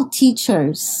all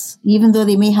teachers, even though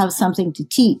they may have something to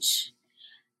teach,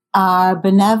 are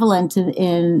benevolent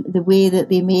in the way that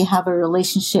they may have a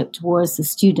relationship towards the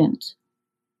student.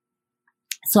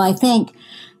 So I think,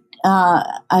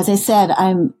 as I said,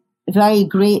 I'm very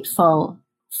grateful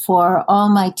for all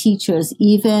my teachers,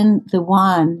 even the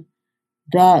one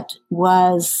that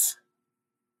was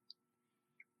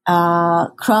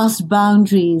crossed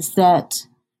boundaries that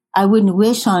I wouldn't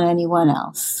wish on anyone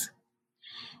else.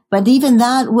 But even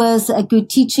that was a good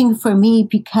teaching for me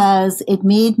because it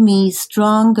made me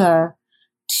stronger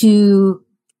to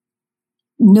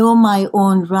know my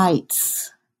own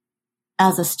rights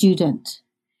as a student.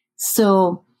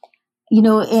 So,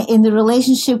 in the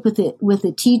relationship with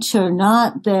the teacher,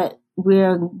 not that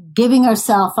we're giving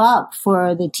ourselves up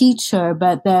for the teacher,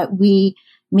 but that we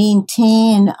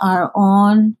maintain our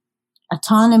own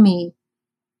autonomy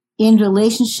in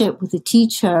relationship with the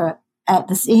teacher, at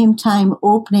the same time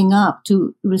opening up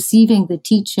to receiving the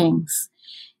teachings.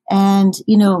 And,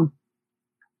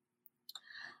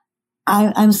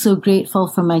 I'm so grateful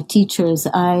for my teachers.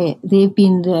 They've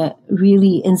been the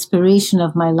really inspiration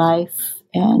of my life.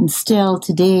 And still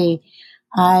today,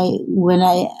 when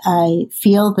I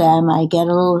feel them, I get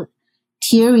a little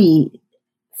teary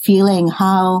feeling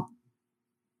how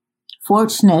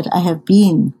fortunate I have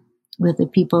been with the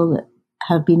people that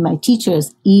have been my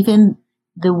teachers, even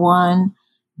the one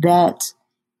that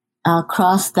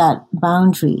crossed that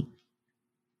boundary,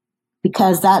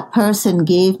 because that person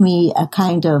gave me a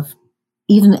kind of,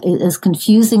 even as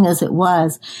confusing as it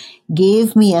was,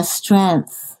 gave me a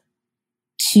strength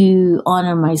to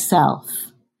honor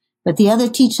myself. But the other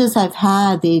teachers I've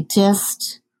had, they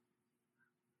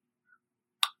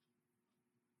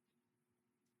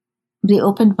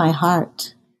opened my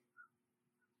heart.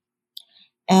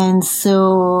 And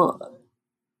so,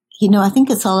 I think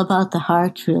it's all about the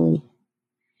heart, really.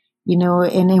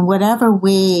 And in whatever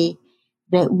way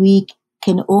that we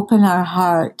can open our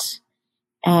heart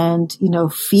and,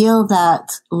 feel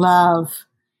that love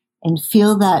and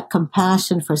feel that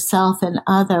compassion for self and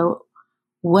other,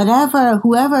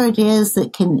 whoever it is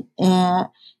that can,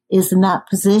 is in that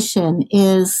position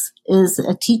is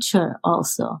a teacher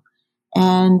also.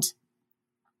 And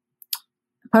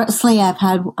personally, I've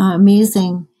had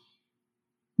amazing,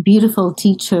 beautiful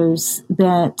teachers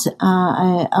that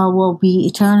I will be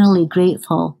eternally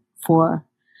grateful for,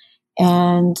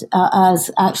 and as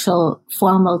actual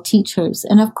formal teachers.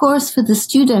 And of course, for the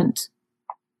student,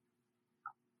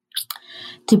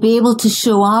 to be able to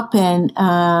show up and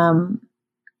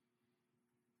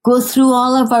go through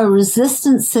all of our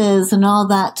resistances and all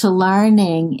that to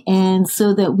learning, and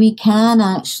so that we can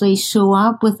actually show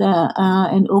up with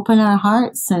and open our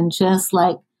hearts and just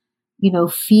feel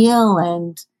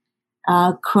and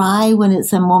cry when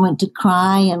it's a moment to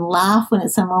cry and laugh when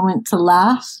it's a moment to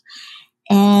laugh.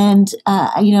 And,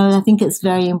 I think it's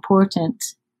very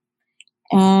important.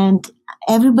 And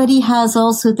everybody has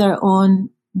also their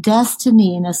own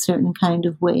destiny in a certain kind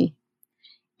of way.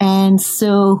 And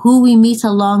so who we meet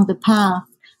along the path,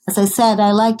 as I said,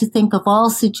 I like to think of all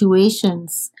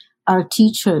situations, our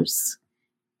teachers.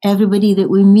 Everybody that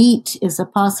we meet is a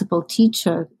possible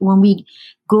teacher. When we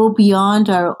go beyond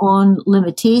our own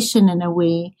limitation in a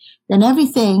way, then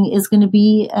everything is going to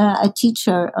be a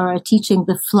teacher or a teaching.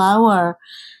 The flower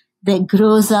that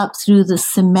grows up through the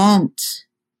cement.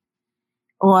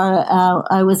 Or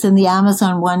I was in the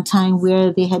Amazon one time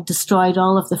where they had destroyed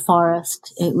all of the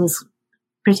forest. It was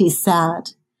pretty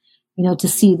sad, to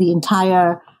see the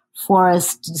entire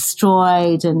forest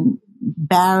destroyed and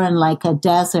barren like a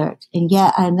desert.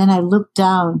 And then I looked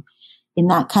down in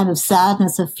that kind of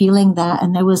sadness of feeling that,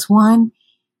 and there was one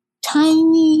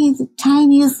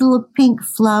tiniest little pink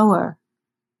flower,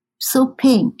 so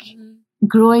pink,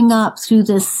 growing up through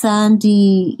this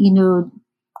sandy,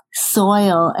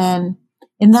 soil. And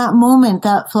in that moment,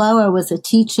 that flower was a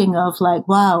teaching of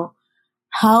wow,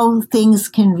 how things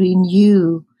can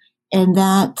renew, and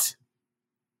that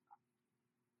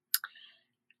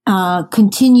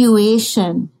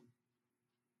continuation.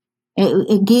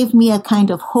 It gave me a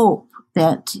kind of hope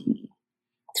that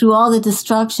through all the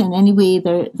destruction, anyway,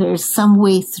 there's some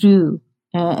way through.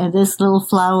 And this little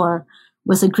flower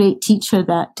was a great teacher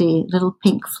that day, little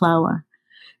pink flower.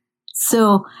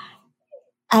 So,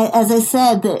 as I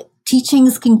said, the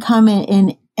teachings can come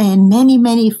in many,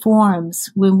 many forms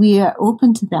when we are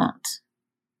open to that,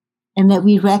 and that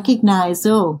we recognize,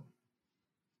 we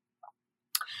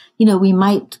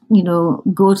might,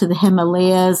 go to the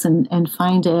Himalayas and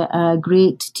find a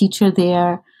great teacher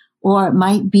there, or it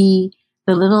might be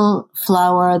the little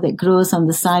flower that grows on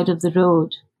the side of the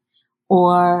road,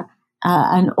 or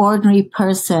an ordinary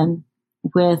person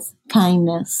with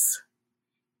kindness.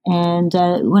 And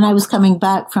when I was coming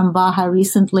back from Baja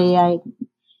recently, I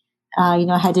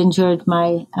had injured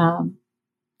my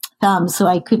thumb, so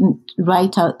I couldn't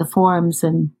write out the forms.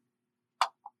 And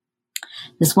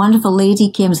this wonderful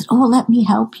lady came and said, "Oh, let me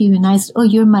help you." And I said, "Oh,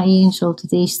 you're my angel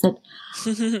today." She said,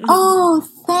 "Oh,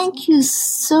 thank you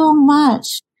so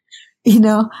much."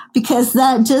 Because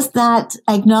that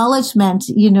acknowledgement,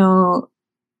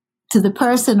 to the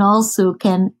person also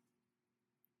can,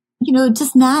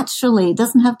 just naturally, it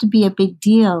doesn't have to be a big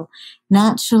deal.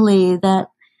 Naturally that,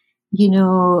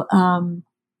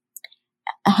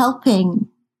 helping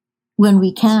when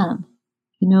we can,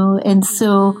 and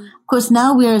so of course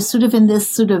now we are sort of in this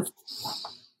sort of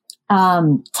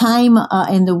time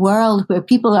in the world where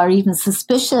people are even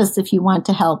suspicious if you want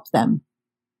to help them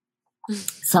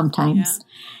sometimes. Yeah.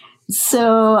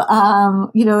 So,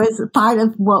 it's part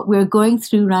of what we're going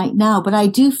through right now, but I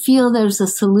do feel there's a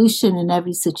solution in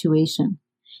every situation.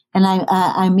 And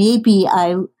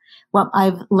what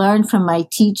I've learned from my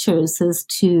teachers is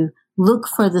to look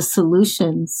for the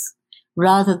solutions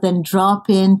rather than drop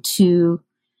into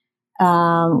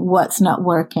what's not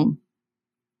working.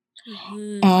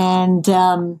 Mm-hmm. And,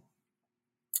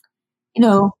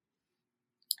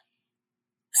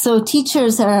 so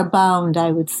teachers are abound,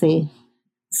 I would say.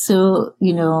 So,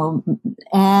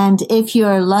 and if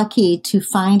you're lucky to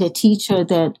find a teacher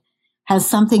that has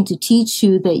something to teach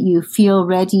you that you feel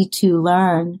ready to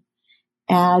learn,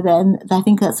 then I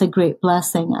think that's a great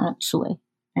blessing, actually.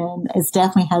 And it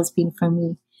definitely has been for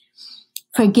me.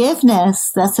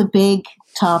 Forgiveness, that's a big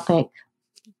topic.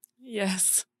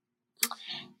 Yes.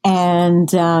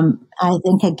 And I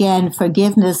think, again,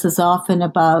 forgiveness is often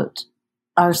about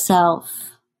ourselves.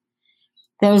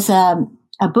 There's a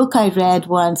book I read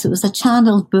once. It was a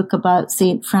channeled book about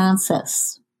St.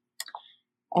 Francis.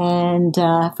 And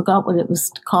I forgot what it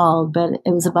was called, but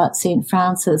it was about St.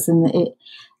 Francis. And it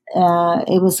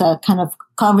was a kind of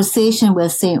conversation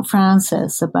with St.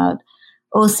 Francis about,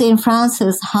 St.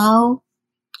 Francis, how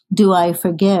do I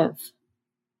forgive?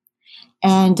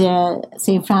 And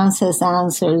St. Francis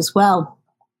answers, well,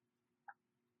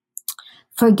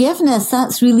 forgiveness,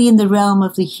 that's really in the realm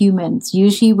of the humans.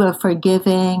 Usually we're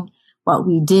forgiving what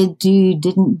we did do,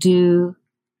 didn't do,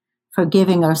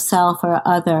 forgiving ourselves or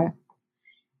other.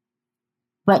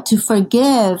 But to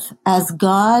forgive as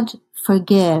God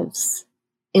forgives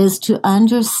is to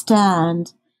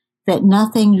understand that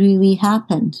nothing really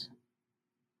happened.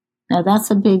 Now that's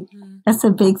a big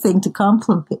thing to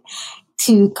contemplate.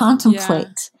 Yeah.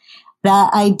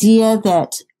 That idea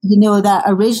that, that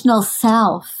original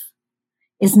self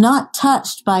is not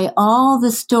touched by all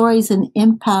the stories and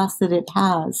impasse that it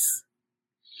has.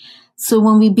 So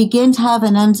when we begin to have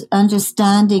an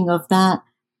understanding of that,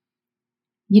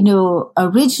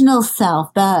 original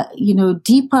self, that,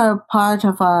 deeper part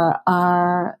of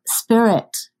our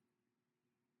spirit,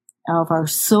 of our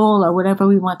soul, or whatever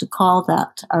we want to call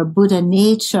that, our Buddha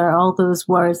nature, all those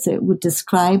words that would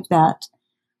describe that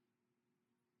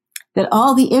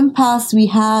all the impasse we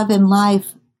have in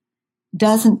life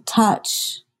doesn't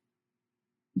touch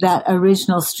that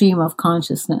original stream of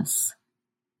consciousness.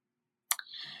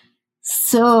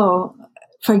 So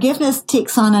forgiveness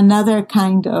takes on another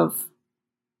kind of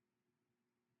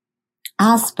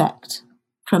aspect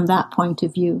from that point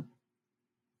of view.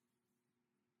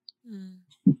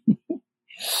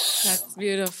 That's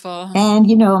beautiful. And,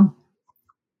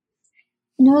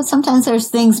 sometimes there's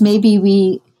things maybe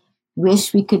we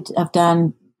wish we could have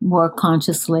done more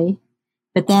consciously,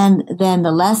 but then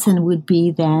the lesson would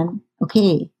be then,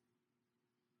 okay,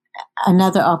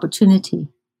 another opportunity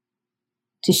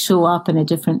to show up in a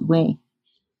different way.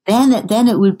 Then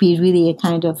it would be really a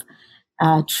kind of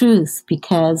truth,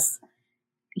 because,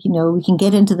 we can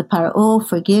get into the power,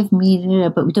 forgive me,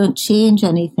 but we don't change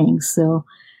anything. So,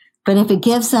 but if it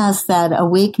gives us that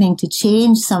awakening to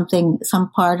change something,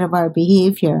 some part of our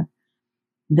behavior,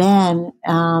 then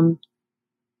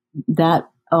that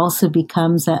also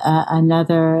becomes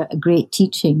another great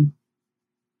teaching.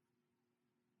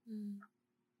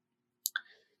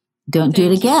 Don't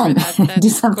do it again. Do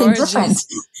something gorgeous.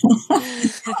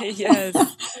 Different.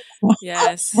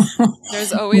 Yes.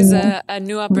 There's always a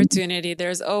new opportunity.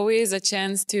 There's always a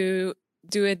chance to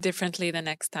do it differently the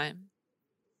next time.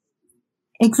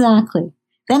 Exactly.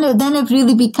 Then it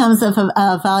really becomes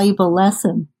a valuable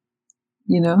lesson,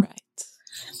 Right.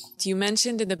 You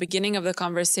mentioned in the beginning of the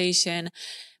conversation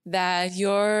that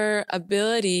your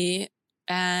ability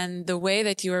and the way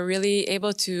that you are really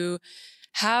able to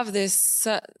have this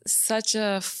such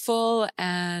a full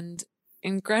and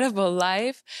incredible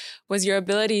life was your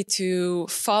ability to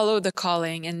follow the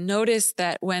calling and notice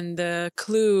that when the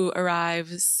clue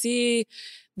arrives, see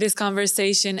this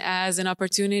conversation as an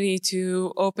opportunity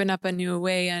to open up a new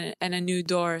way and a new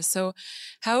door. So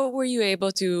how were you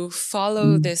able to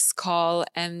follow this call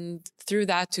and through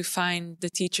that to find the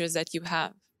teachers that you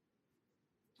have?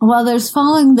 Well, there's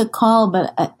following the call,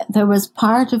 but there was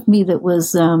part of me that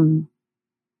was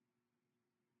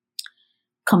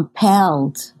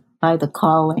compelled by the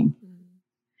calling.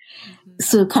 Mm-hmm.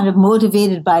 So kind of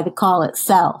motivated by the call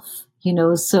itself,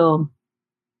 so,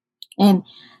 and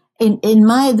in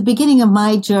the beginning of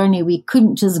my journey, we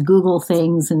couldn't just Google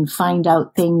things and find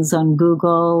out things on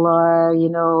Google or,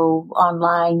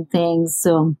 online things.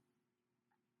 So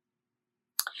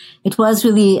it was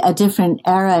really a different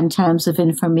era in terms of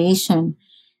information.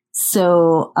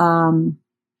 So,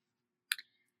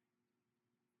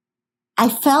 I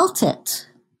felt it.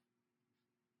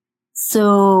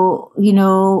 So,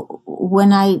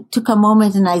 when I took a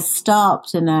moment and I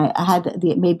stopped and I had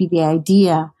maybe the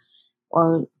idea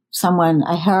or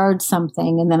I heard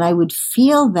something, and then I would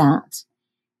feel that.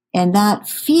 And that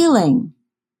feeling,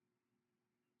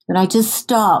 when I just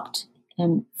stopped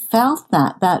and felt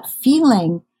that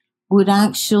feeling would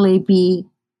actually be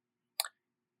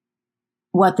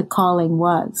what the calling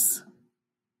was.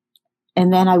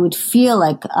 And then I would feel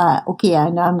like, okay, I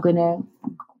know I'm going to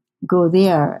go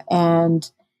there. And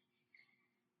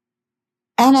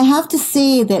I have to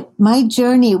say that my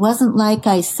journey wasn't like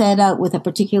I set out with a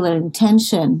particular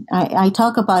intention. I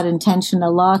talk about intention a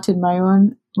lot in my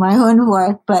own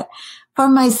work, but for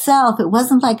myself, it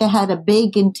wasn't like I had a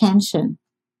big intention.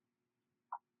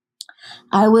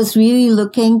 I was really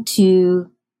looking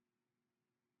to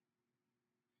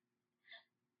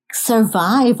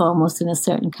survive almost in a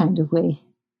certain kind of way,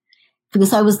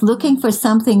 because I was looking for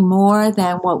something more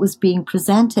than what was being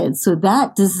presented. So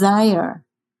that desire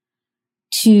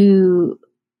to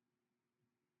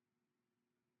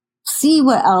see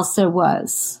what else there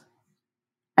was,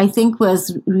 I think,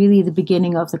 was really the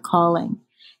beginning of the calling.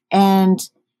 And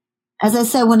as I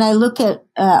said, when I look at,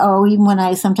 or even when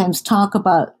I sometimes talk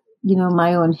about,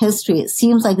 my own history, it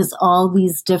seems like it's all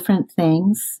these different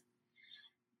things.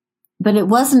 But it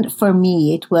wasn't for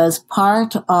me. It was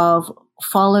part of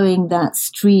following that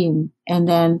stream and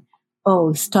then,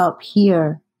 stop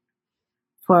here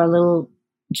for a little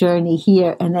journey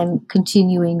here and then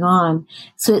continuing on.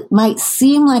 So it might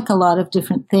seem like a lot of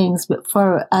different things, but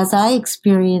as I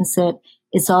experience it,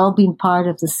 it's all been part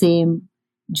of the same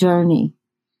journey.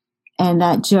 And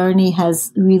that journey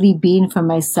has really been for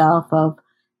myself of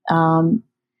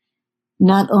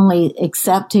not only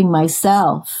accepting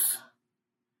myself,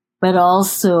 but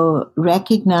also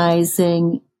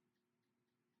recognizing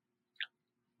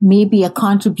maybe a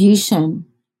contribution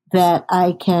that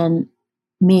I can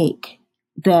make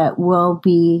that will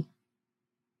be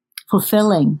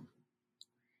fulfilling.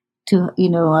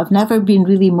 I've never been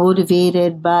really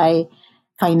motivated by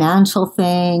financial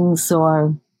things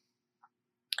or,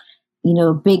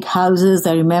 big houses.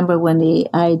 I remember when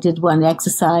I did one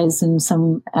exercise in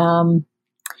some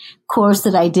course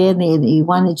that I did, they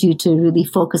wanted you to really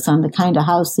focus on the kind of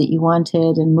house that you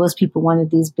wanted, and most people wanted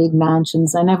these big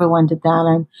mansions. I never wanted that.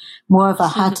 I'm more of a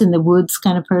hut in the woods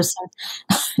kind of person,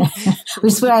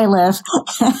 which is where I live.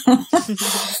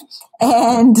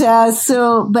 And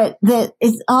but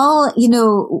it's all,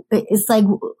 it's like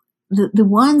the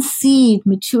one seed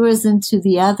matures into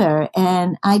the other.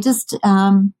 And I just,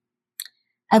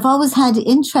 I've always had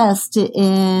interest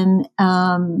in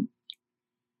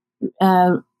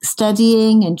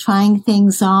studying and trying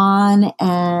things on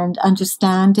and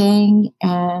understanding.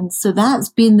 And so that's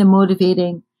been the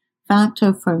motivating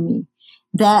factor for me.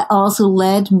 That also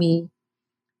led me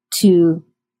to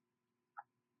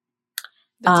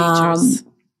the teachers.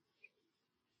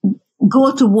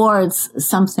 Go towards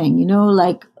something,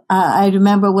 I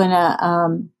remember when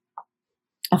a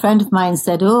friend of mine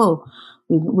said,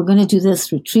 we're going to do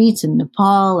this retreat in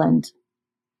Nepal, and do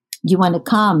you want to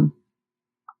come?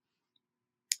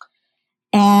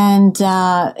 And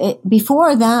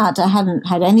before that, I hadn't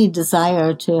had any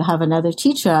desire to have another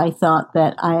teacher. I thought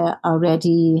that I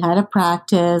already had a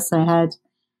practice. I had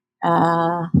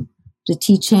the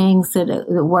teachings that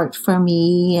worked for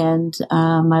me, and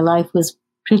my life was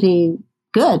pretty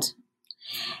good.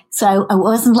 So I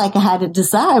wasn't like I had a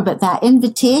desire, but that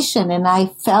invitation, and I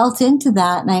felt into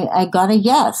that, and I got a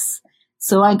yes.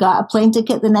 So I got a plane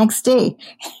ticket the next day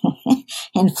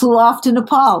and flew off to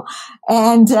Nepal.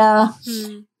 And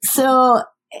so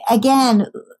again,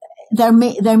 there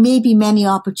may be many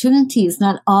opportunities,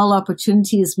 not all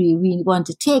opportunities we want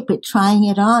to take, but trying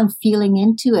it on, feeling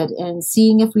into it and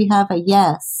seeing if we have a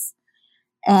yes.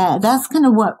 That's kind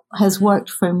of what has worked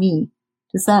for me.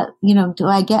 Does that, do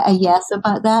I get a yes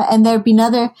about that? And there have been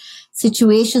other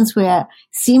situations where it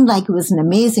seemed like it was an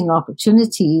amazing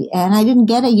opportunity and I didn't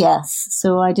get a yes.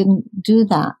 So I didn't do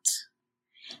that.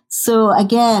 So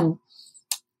again,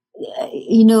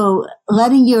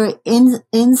 letting your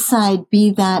inside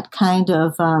be that kind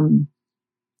of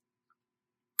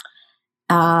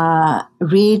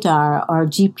radar or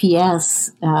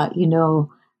GPS,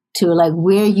 to like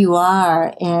where you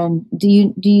are, and do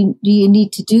you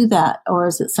need to do that, or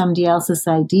is it somebody else's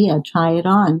idea? Try it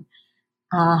on.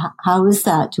 How is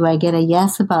that? Do I get a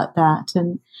yes about that?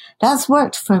 And that's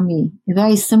worked for me.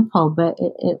 Very simple, but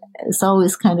it's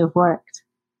always kind of worked,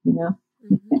 Mm-hmm.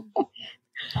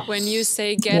 When you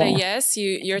say get a yes,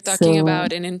 you're talking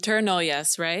about an internal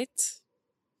yes, right?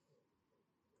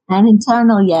 An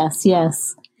internal yes. Yeah.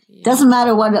 Doesn't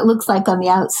matter what it looks like on the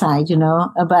outside,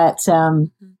 but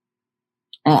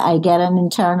I get an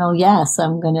internal yes.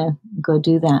 I'm going to go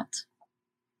do that.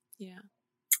 Yeah.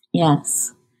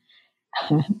 Yes.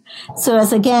 So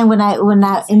as again, when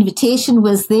that invitation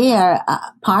was there,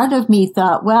 part of me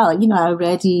thought, well, I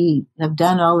already have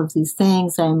done all of these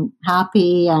things. I'm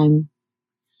happy.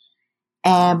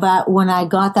 But when I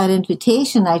got that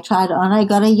invitation, I tried it on. I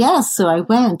got a yes, so I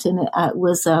went, and it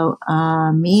was a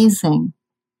amazing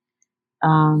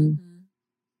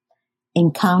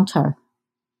encounter.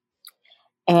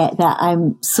 That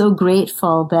I'm so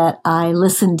grateful that I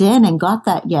listened in and got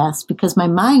that yes, because my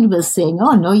mind was saying,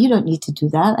 "Oh no, you don't need to do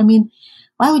that. I mean,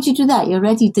 why would you do that? You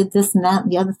already did this and that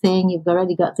and the other thing. You've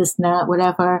already got this and that,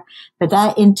 whatever." But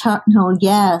that internal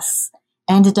yes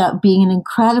ended up being an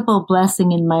incredible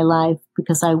blessing in my life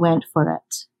because I went for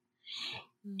it.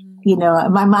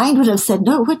 My mind would have said,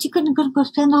 no, what, you couldn't go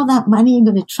spend all that money? You're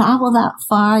going to travel that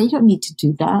far. You don't need to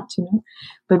do that,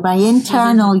 But my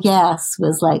internal yes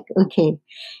was like, okay.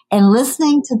 And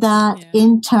listening to that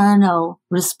internal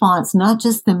response, not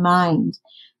just the mind,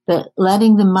 but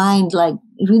letting the mind like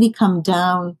really come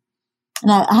down.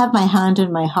 And I have my hand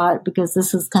on my heart because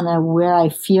this is kind of where I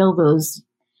feel those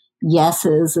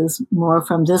yeses, is more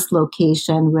from this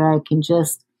location where I can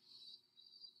just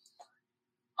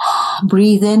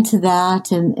breathe into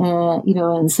that and,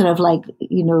 instead of like,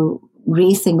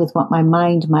 racing with what my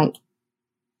mind might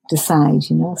decide,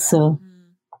 so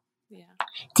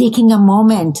taking a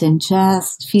moment and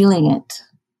just feeling it.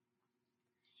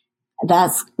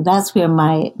 That's where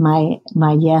my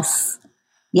yes,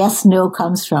 no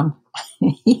comes from.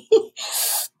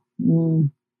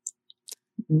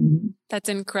 That's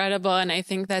incredible. And I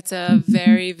think that's a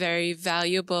very, very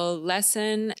valuable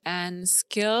lesson and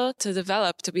skill to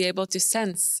develop, to be able to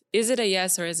sense, is it a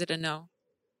yes or is it a no?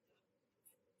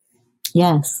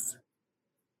 Yes.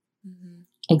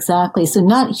 Exactly. So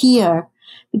not here,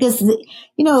 because,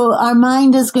 our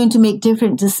mind is going to make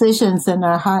different decisions than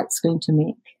our heart's going to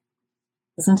make,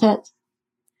 isn't it?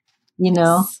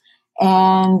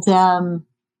 And,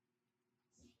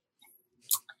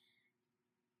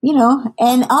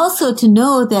 and also to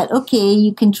know that, okay,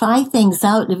 you can try things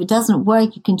out. If it doesn't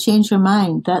work, you can change your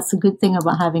mind. That's a good thing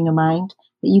about having a mind,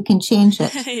 that you can change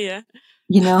it. Yeah.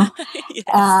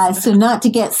 Yes. So not to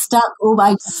get stuck. Oh,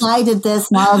 I decided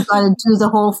this. Now I've got to do the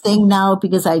whole thing now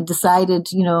because I decided,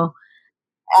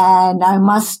 and I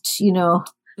must,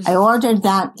 I ordered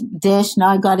that dish. Now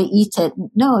I got to eat it.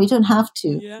 No, you don't have to.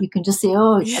 Yeah. You can just say,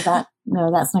 oh, that's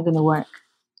not going to work.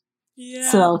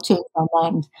 Yeah. So I'll change my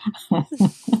mind.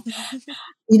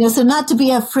 So not to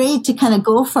be afraid to kind of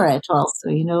go for it also,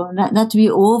 not to be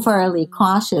overly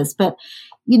cautious, but,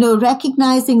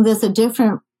 recognizing there's a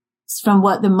difference from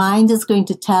what the mind is going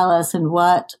to tell us and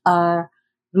what our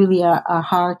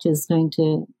heart is going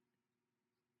to,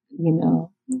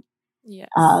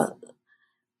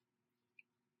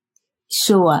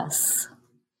 show us.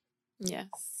 Yes.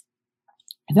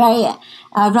 Very,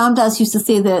 Ram Dass used to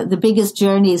say the biggest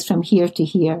journey is from here to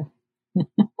here.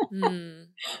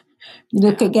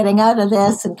 Getting out of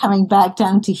this and coming back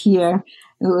down to here,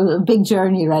 a big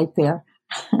journey right there.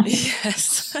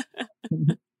 Yes.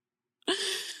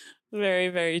 Very,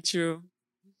 very true.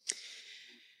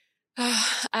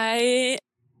 I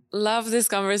love this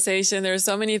conversation. There are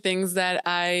so many things that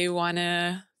I want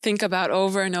to think about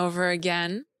over and over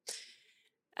again.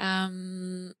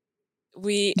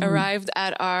 We arrived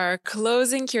at our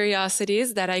closing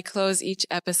curiosities that I close each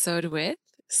episode with.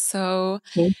 So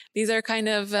these are kind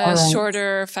of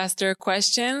shorter, faster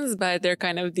questions, but they're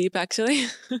kind of deep actually.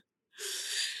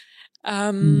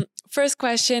 First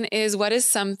question is, what is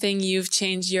something you've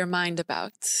changed your mind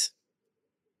about?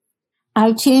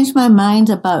 I've changed my mind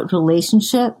about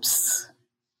relationships.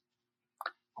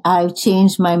 I've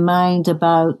changed my mind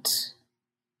about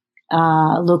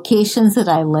locations that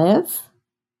I live.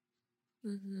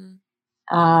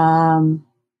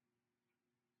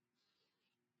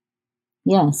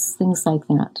 Yes, things like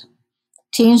that.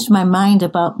 Changed my mind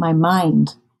about my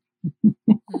mind.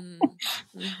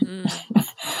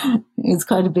 It's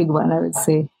quite a big one, I would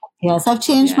say. Yes, I've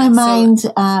changed my mind.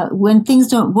 When things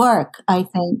don't work, I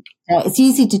think it's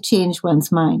easy to change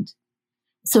one's mind.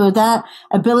 So that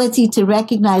ability to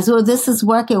recognize, oh, this is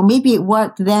working, or maybe it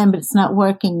worked then, but it's not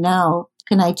working now.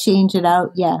 Can I change it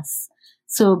out? Yes.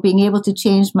 So being able to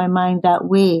change my mind that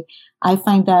way, I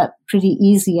find that pretty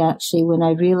easy actually when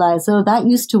I realize, oh, that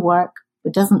used to work,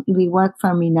 but doesn't really work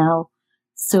for me now.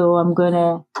 So I'm going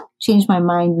to change my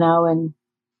mind now and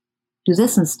do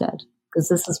this instead because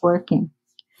this is working.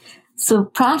 So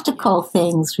practical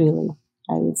things, really,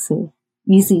 I would say,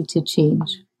 easy to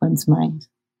change one's mind.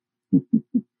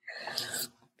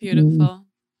 Beautiful.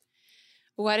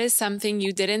 What is something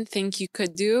you didn't think you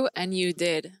could do and you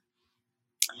did?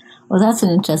 Well, that's an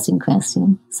interesting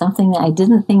question. Something that I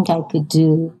didn't think I could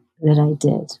do that I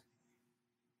did.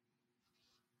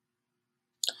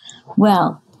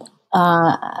 Well,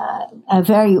 a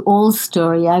very old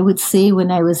story, I would say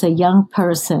when I was a young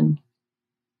person,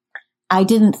 I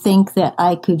didn't think that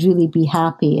I could really be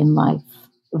happy in life.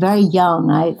 Very young,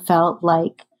 I felt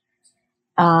like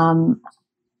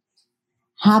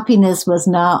happiness was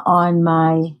not on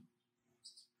my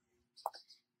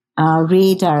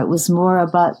radar. It was more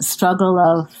about the struggle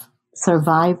of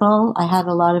survival. I had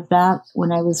a lot of that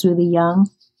when I was really young.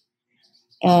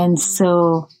 And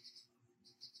so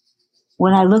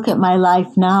when I look at my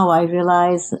life now, I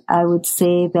realize I would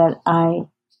say that I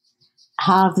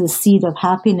have the seed of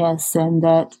happiness and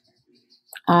that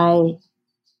I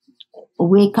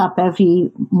wake up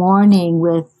every morning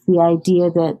with the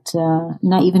idea that,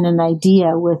 not even an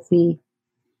idea, with the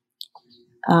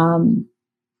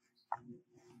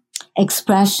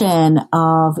expression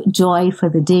of joy for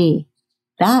the day.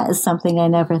 That is something I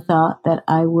never thought that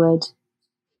I would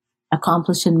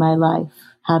accomplish in my life,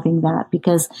 having that,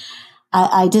 because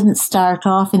I didn't start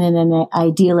off in an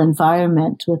ideal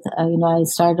environment with, I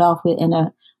started off with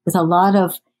a lot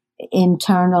of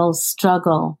internal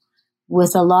struggle,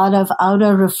 with a lot of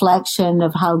outer reflection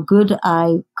of how good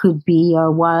I could be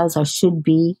or was or should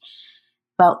be,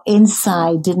 but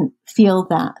inside didn't feel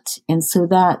that. And so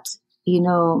that,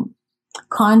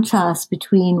 contrast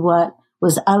between what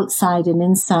was outside and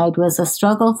inside was a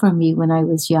struggle for me when I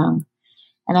was young.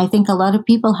 And I think a lot of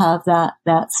people have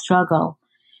that struggle.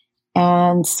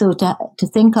 And so to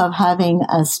think of having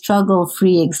a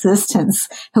struggle-free existence,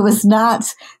 it was not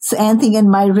anything in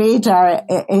my radar,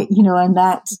 in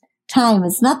that time.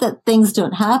 It's not that things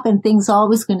don't happen. Things are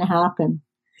always going to happen.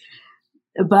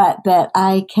 But that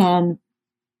I can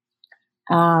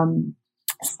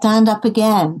stand up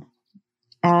again,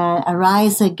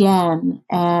 arise again,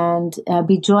 and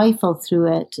be joyful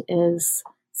through it is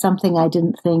something I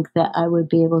didn't think that I would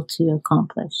be able to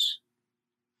accomplish.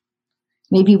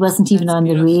 Maybe it wasn't even on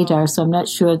the radar, so I'm not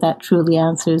sure that truly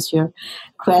answers your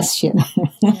question.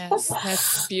 Yes,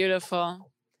 that's beautiful.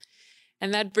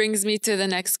 And that brings me to the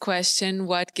next question.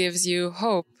 What gives you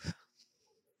hope?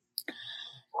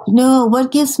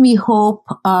 What gives me hope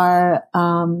are,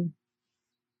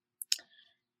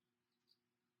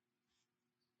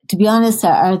 to be honest,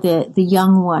 are the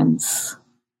young ones.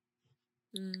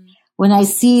 When I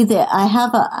see that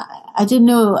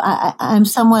I'm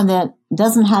someone that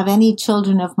doesn't have any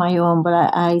children of my own, but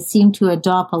I seem to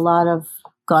adopt a lot of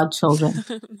godchildren.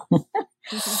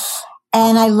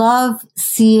 And I love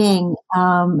seeing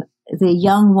the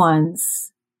young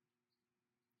ones.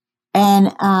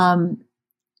 And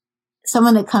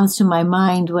someone that comes to my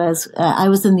mind was, I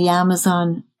was in the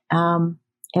Amazon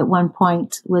at one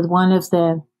point with one of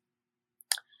the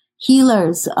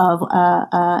healers of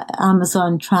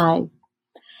Amazon tribe.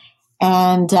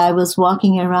 And I was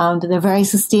walking around. They're very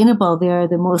sustainable. They're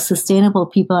the most sustainable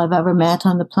people I've ever met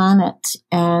on the planet.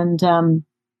 And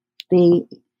they,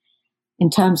 in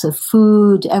terms of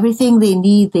food, everything they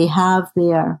need, they have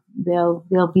there.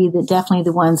 They'll be definitely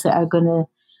the ones that are going to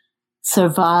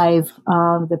survive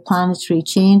the planetary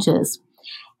changes.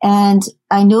 And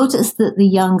I noticed that the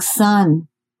young son,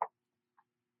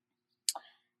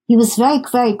 he was very,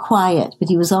 very quiet, but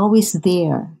he was always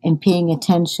there and paying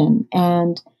attention.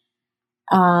 And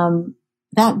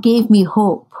that gave me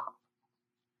hope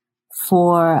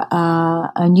for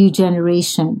a new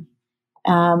generation.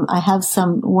 I have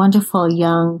some wonderful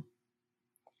young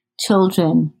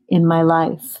children in my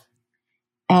life.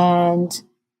 And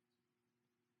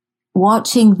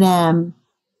watching them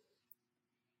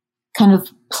kind of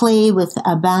play with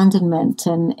abandonment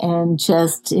and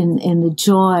just in the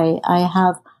joy, I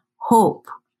have hope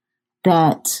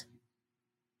that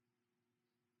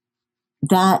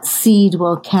that seed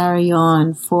will carry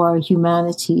on for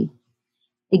humanity.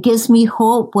 It gives me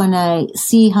hope when I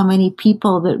see how many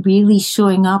people that really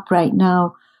showing up right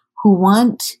now who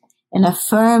want and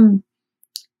affirm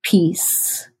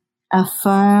peace,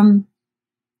 affirm,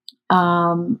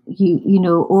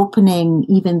 opening,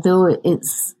 even though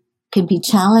it's can be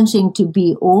challenging to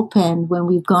be open when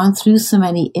we've gone through so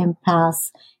many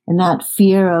impasse and that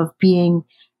fear of being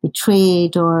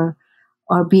betrayed or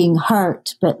being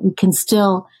hurt, but we can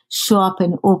still show up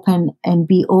and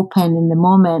be open in the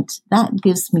moment. That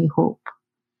gives me hope.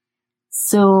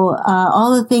 So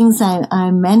all the things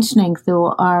I'm mentioning,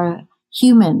 though, are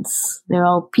humans. They're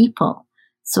all people.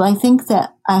 So I think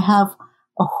that I have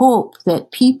a hope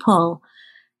that people,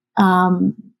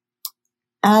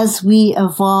 as we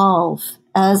evolve,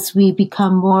 as we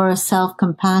become more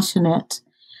self-compassionate,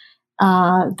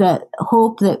 that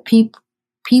hope that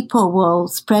people will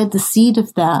spread the seed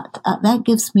of that. That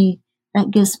gives me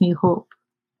hope.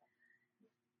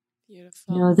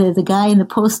 Beautiful. You know, the guy in the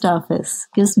post office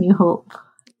gives me hope.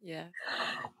 Yeah.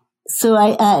 So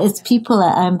it's people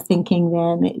I'm thinking.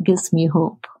 Then it gives me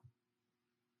hope.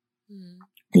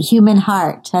 The human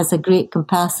heart has a great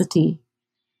capacity.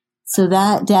 So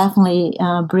that definitely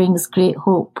brings great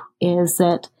hope, is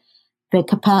that the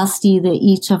capacity that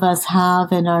each of us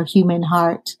have in our human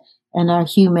heart and our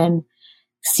human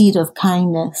seed of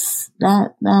kindness,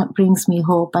 that brings me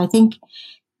hope. I think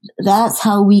that's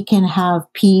how we can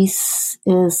have peace,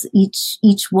 is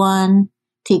each one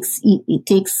it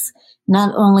takes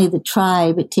not only the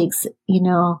tribe, it takes,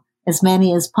 as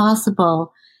many as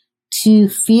possible to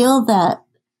feel that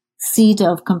seed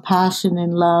of compassion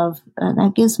and love.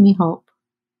 That gives me hope.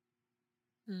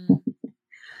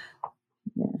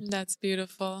 That's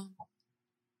beautiful.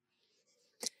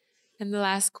 And the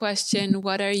last question,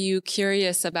 what are you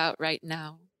curious about right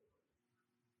now?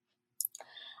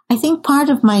 I think part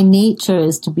of my nature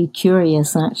is to be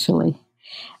curious, actually.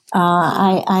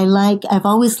 I've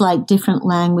always liked different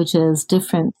languages,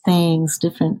 different things,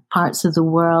 different parts of the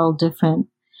world, different.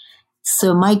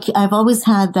 So I've always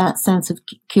had that sense of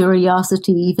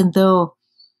curiosity, even though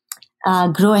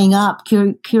growing up,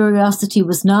 curiosity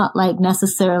was not like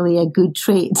necessarily a good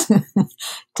trait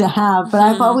to have. But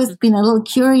I've always been a little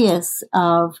curious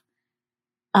of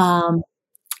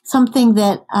something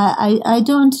that I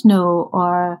don't know,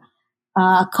 or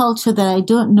a culture that I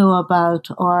don't know about,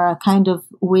 or a kind of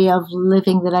way of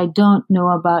living that I don't know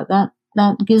about.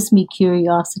 That gives me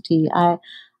curiosity. I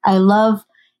love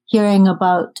hearing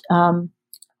about.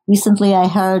 Recently, I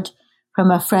heard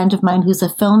from a friend of mine who's a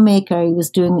filmmaker.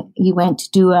 He went to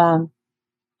do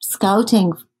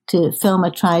scouting to film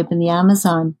a tribe in the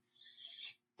Amazon.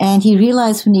 And he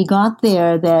realized when he got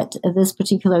there that this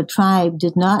particular tribe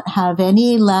did not have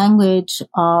any language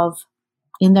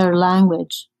in their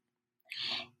language,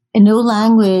 and no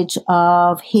language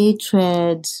of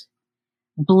hatred,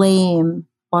 blame,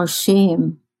 or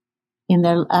shame in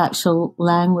their actual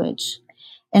language.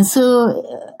 And so,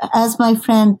 as my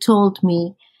friend told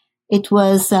me, it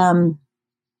was,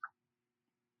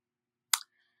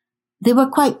 they were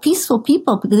quite peaceful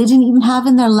people because they didn't even have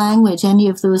in their language any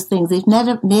of those things. They've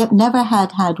never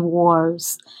had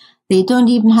wars. They don't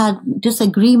even have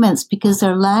disagreements because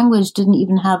their language didn't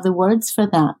even have the words for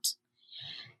that.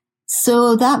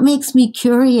 So that makes me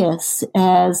curious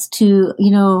as to,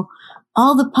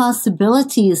 all the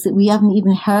possibilities that we haven't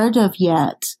even heard of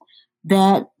yet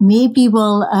that maybe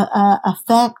will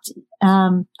affect,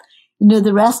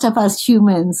 the rest of us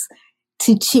humans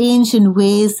to change in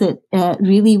ways that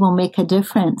really will make a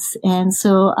difference. And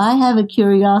so I have a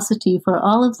curiosity for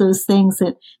all of those things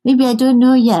that maybe I don't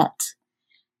know yet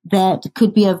that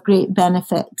could be of great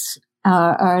benefit,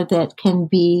 or that can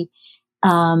be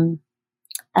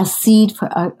a seed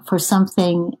for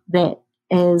something that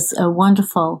is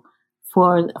wonderful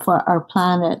for our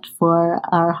planet, for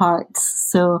our hearts.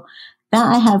 So that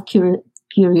I have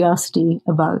curiosity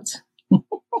about.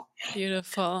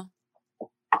 Beautiful.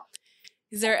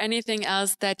 Is there anything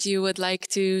else that you would like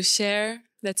to share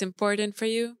that's important for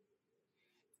you?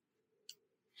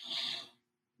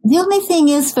 The only thing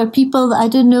is, for people, I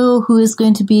don't know who is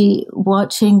going to be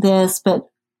watching this, but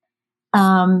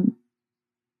the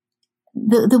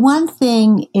one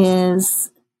thing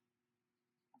is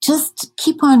just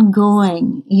keep on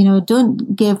going.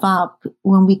 Don't give up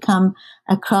when we come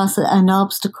across an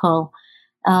obstacle.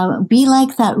 Be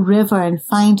like that river and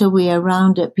find a way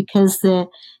around it, because the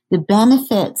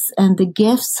benefits and the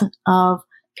gifts of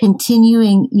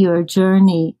continuing your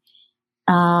journey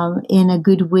in a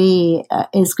good way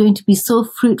is going to be so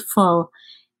fruitful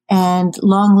and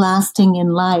long-lasting in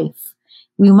life.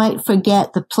 We might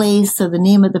forget the place or the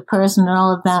name of the person and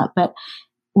all of that, but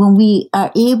when we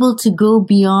are able to go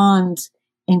beyond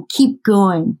and keep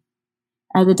going,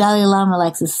 the Dalai Lama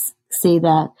likes to say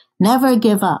that, never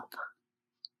give up.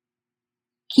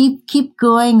 Keep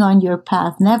going on your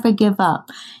path, never give up,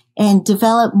 and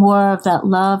develop more of that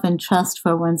love and trust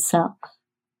for oneself.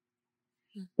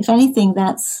 If anything,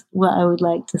 that's what I would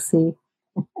like to see.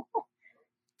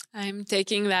 I'm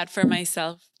taking that for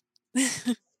myself.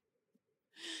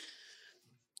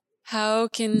 How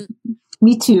can...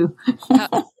 Me too.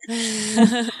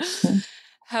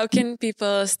 How can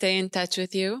people stay in touch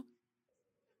with you?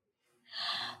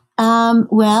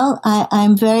 Well,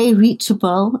 I'm very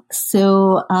reachable.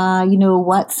 So,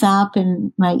 WhatsApp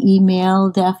and my email,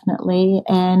 definitely.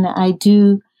 And I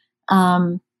do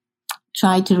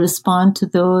try to respond to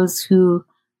those who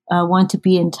want to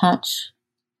be in touch.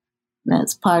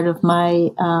 That's part of my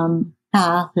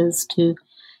path, is to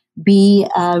be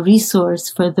a resource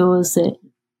for those that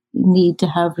need to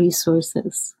have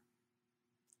resources.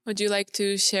 Would you like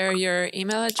to share your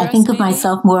email address? I think of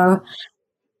myself more.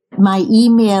 My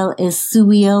email is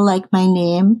Suil, like my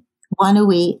name,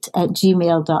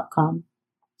 108@gmail.com.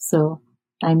 So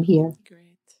I'm here.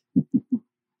 Great.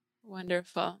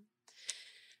 Wonderful.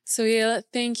 Suil,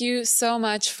 thank you so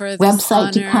much for this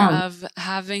website honor of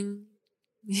having...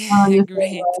 Oh, you're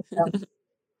great.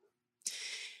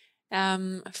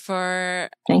 For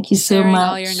thank you so sharing much.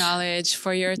 all your knowledge,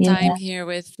 for your time here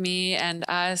with me and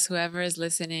us, whoever is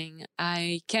listening.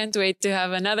 I can't wait to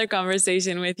have another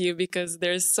conversation with you because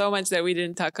there's so much that we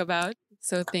didn't talk about.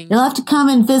 So thank you. You'll have to come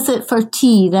and visit for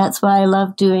tea. That's what I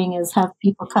love doing, is have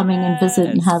people coming and visit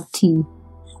and have tea.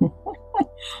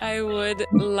 I would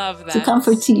love that. So come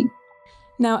for tea.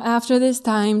 Now, after this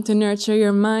time to nurture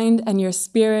your mind and your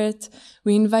spirit,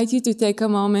 we invite you to take a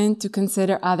moment to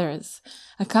consider others.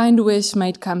 A kind wish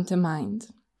might come to mind.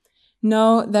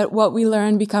 Know that what we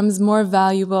learn becomes more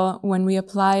valuable when we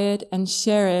apply it and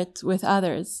share it with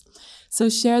others. So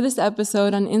share this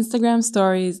episode on Instagram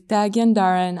stories, tag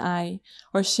Yandara and I,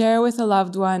 or share with a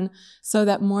loved one so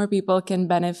that more people can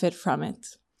benefit from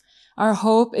it. Our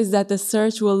hope is that the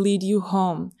search will lead you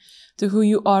home to who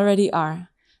you already are,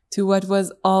 to what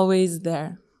was always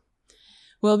there.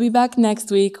 We'll be back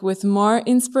next week with more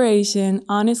inspiration,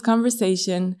 honest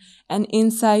conversation, and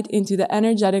insight into the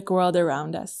energetic world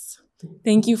around us.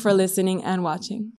 Thank you for listening and watching.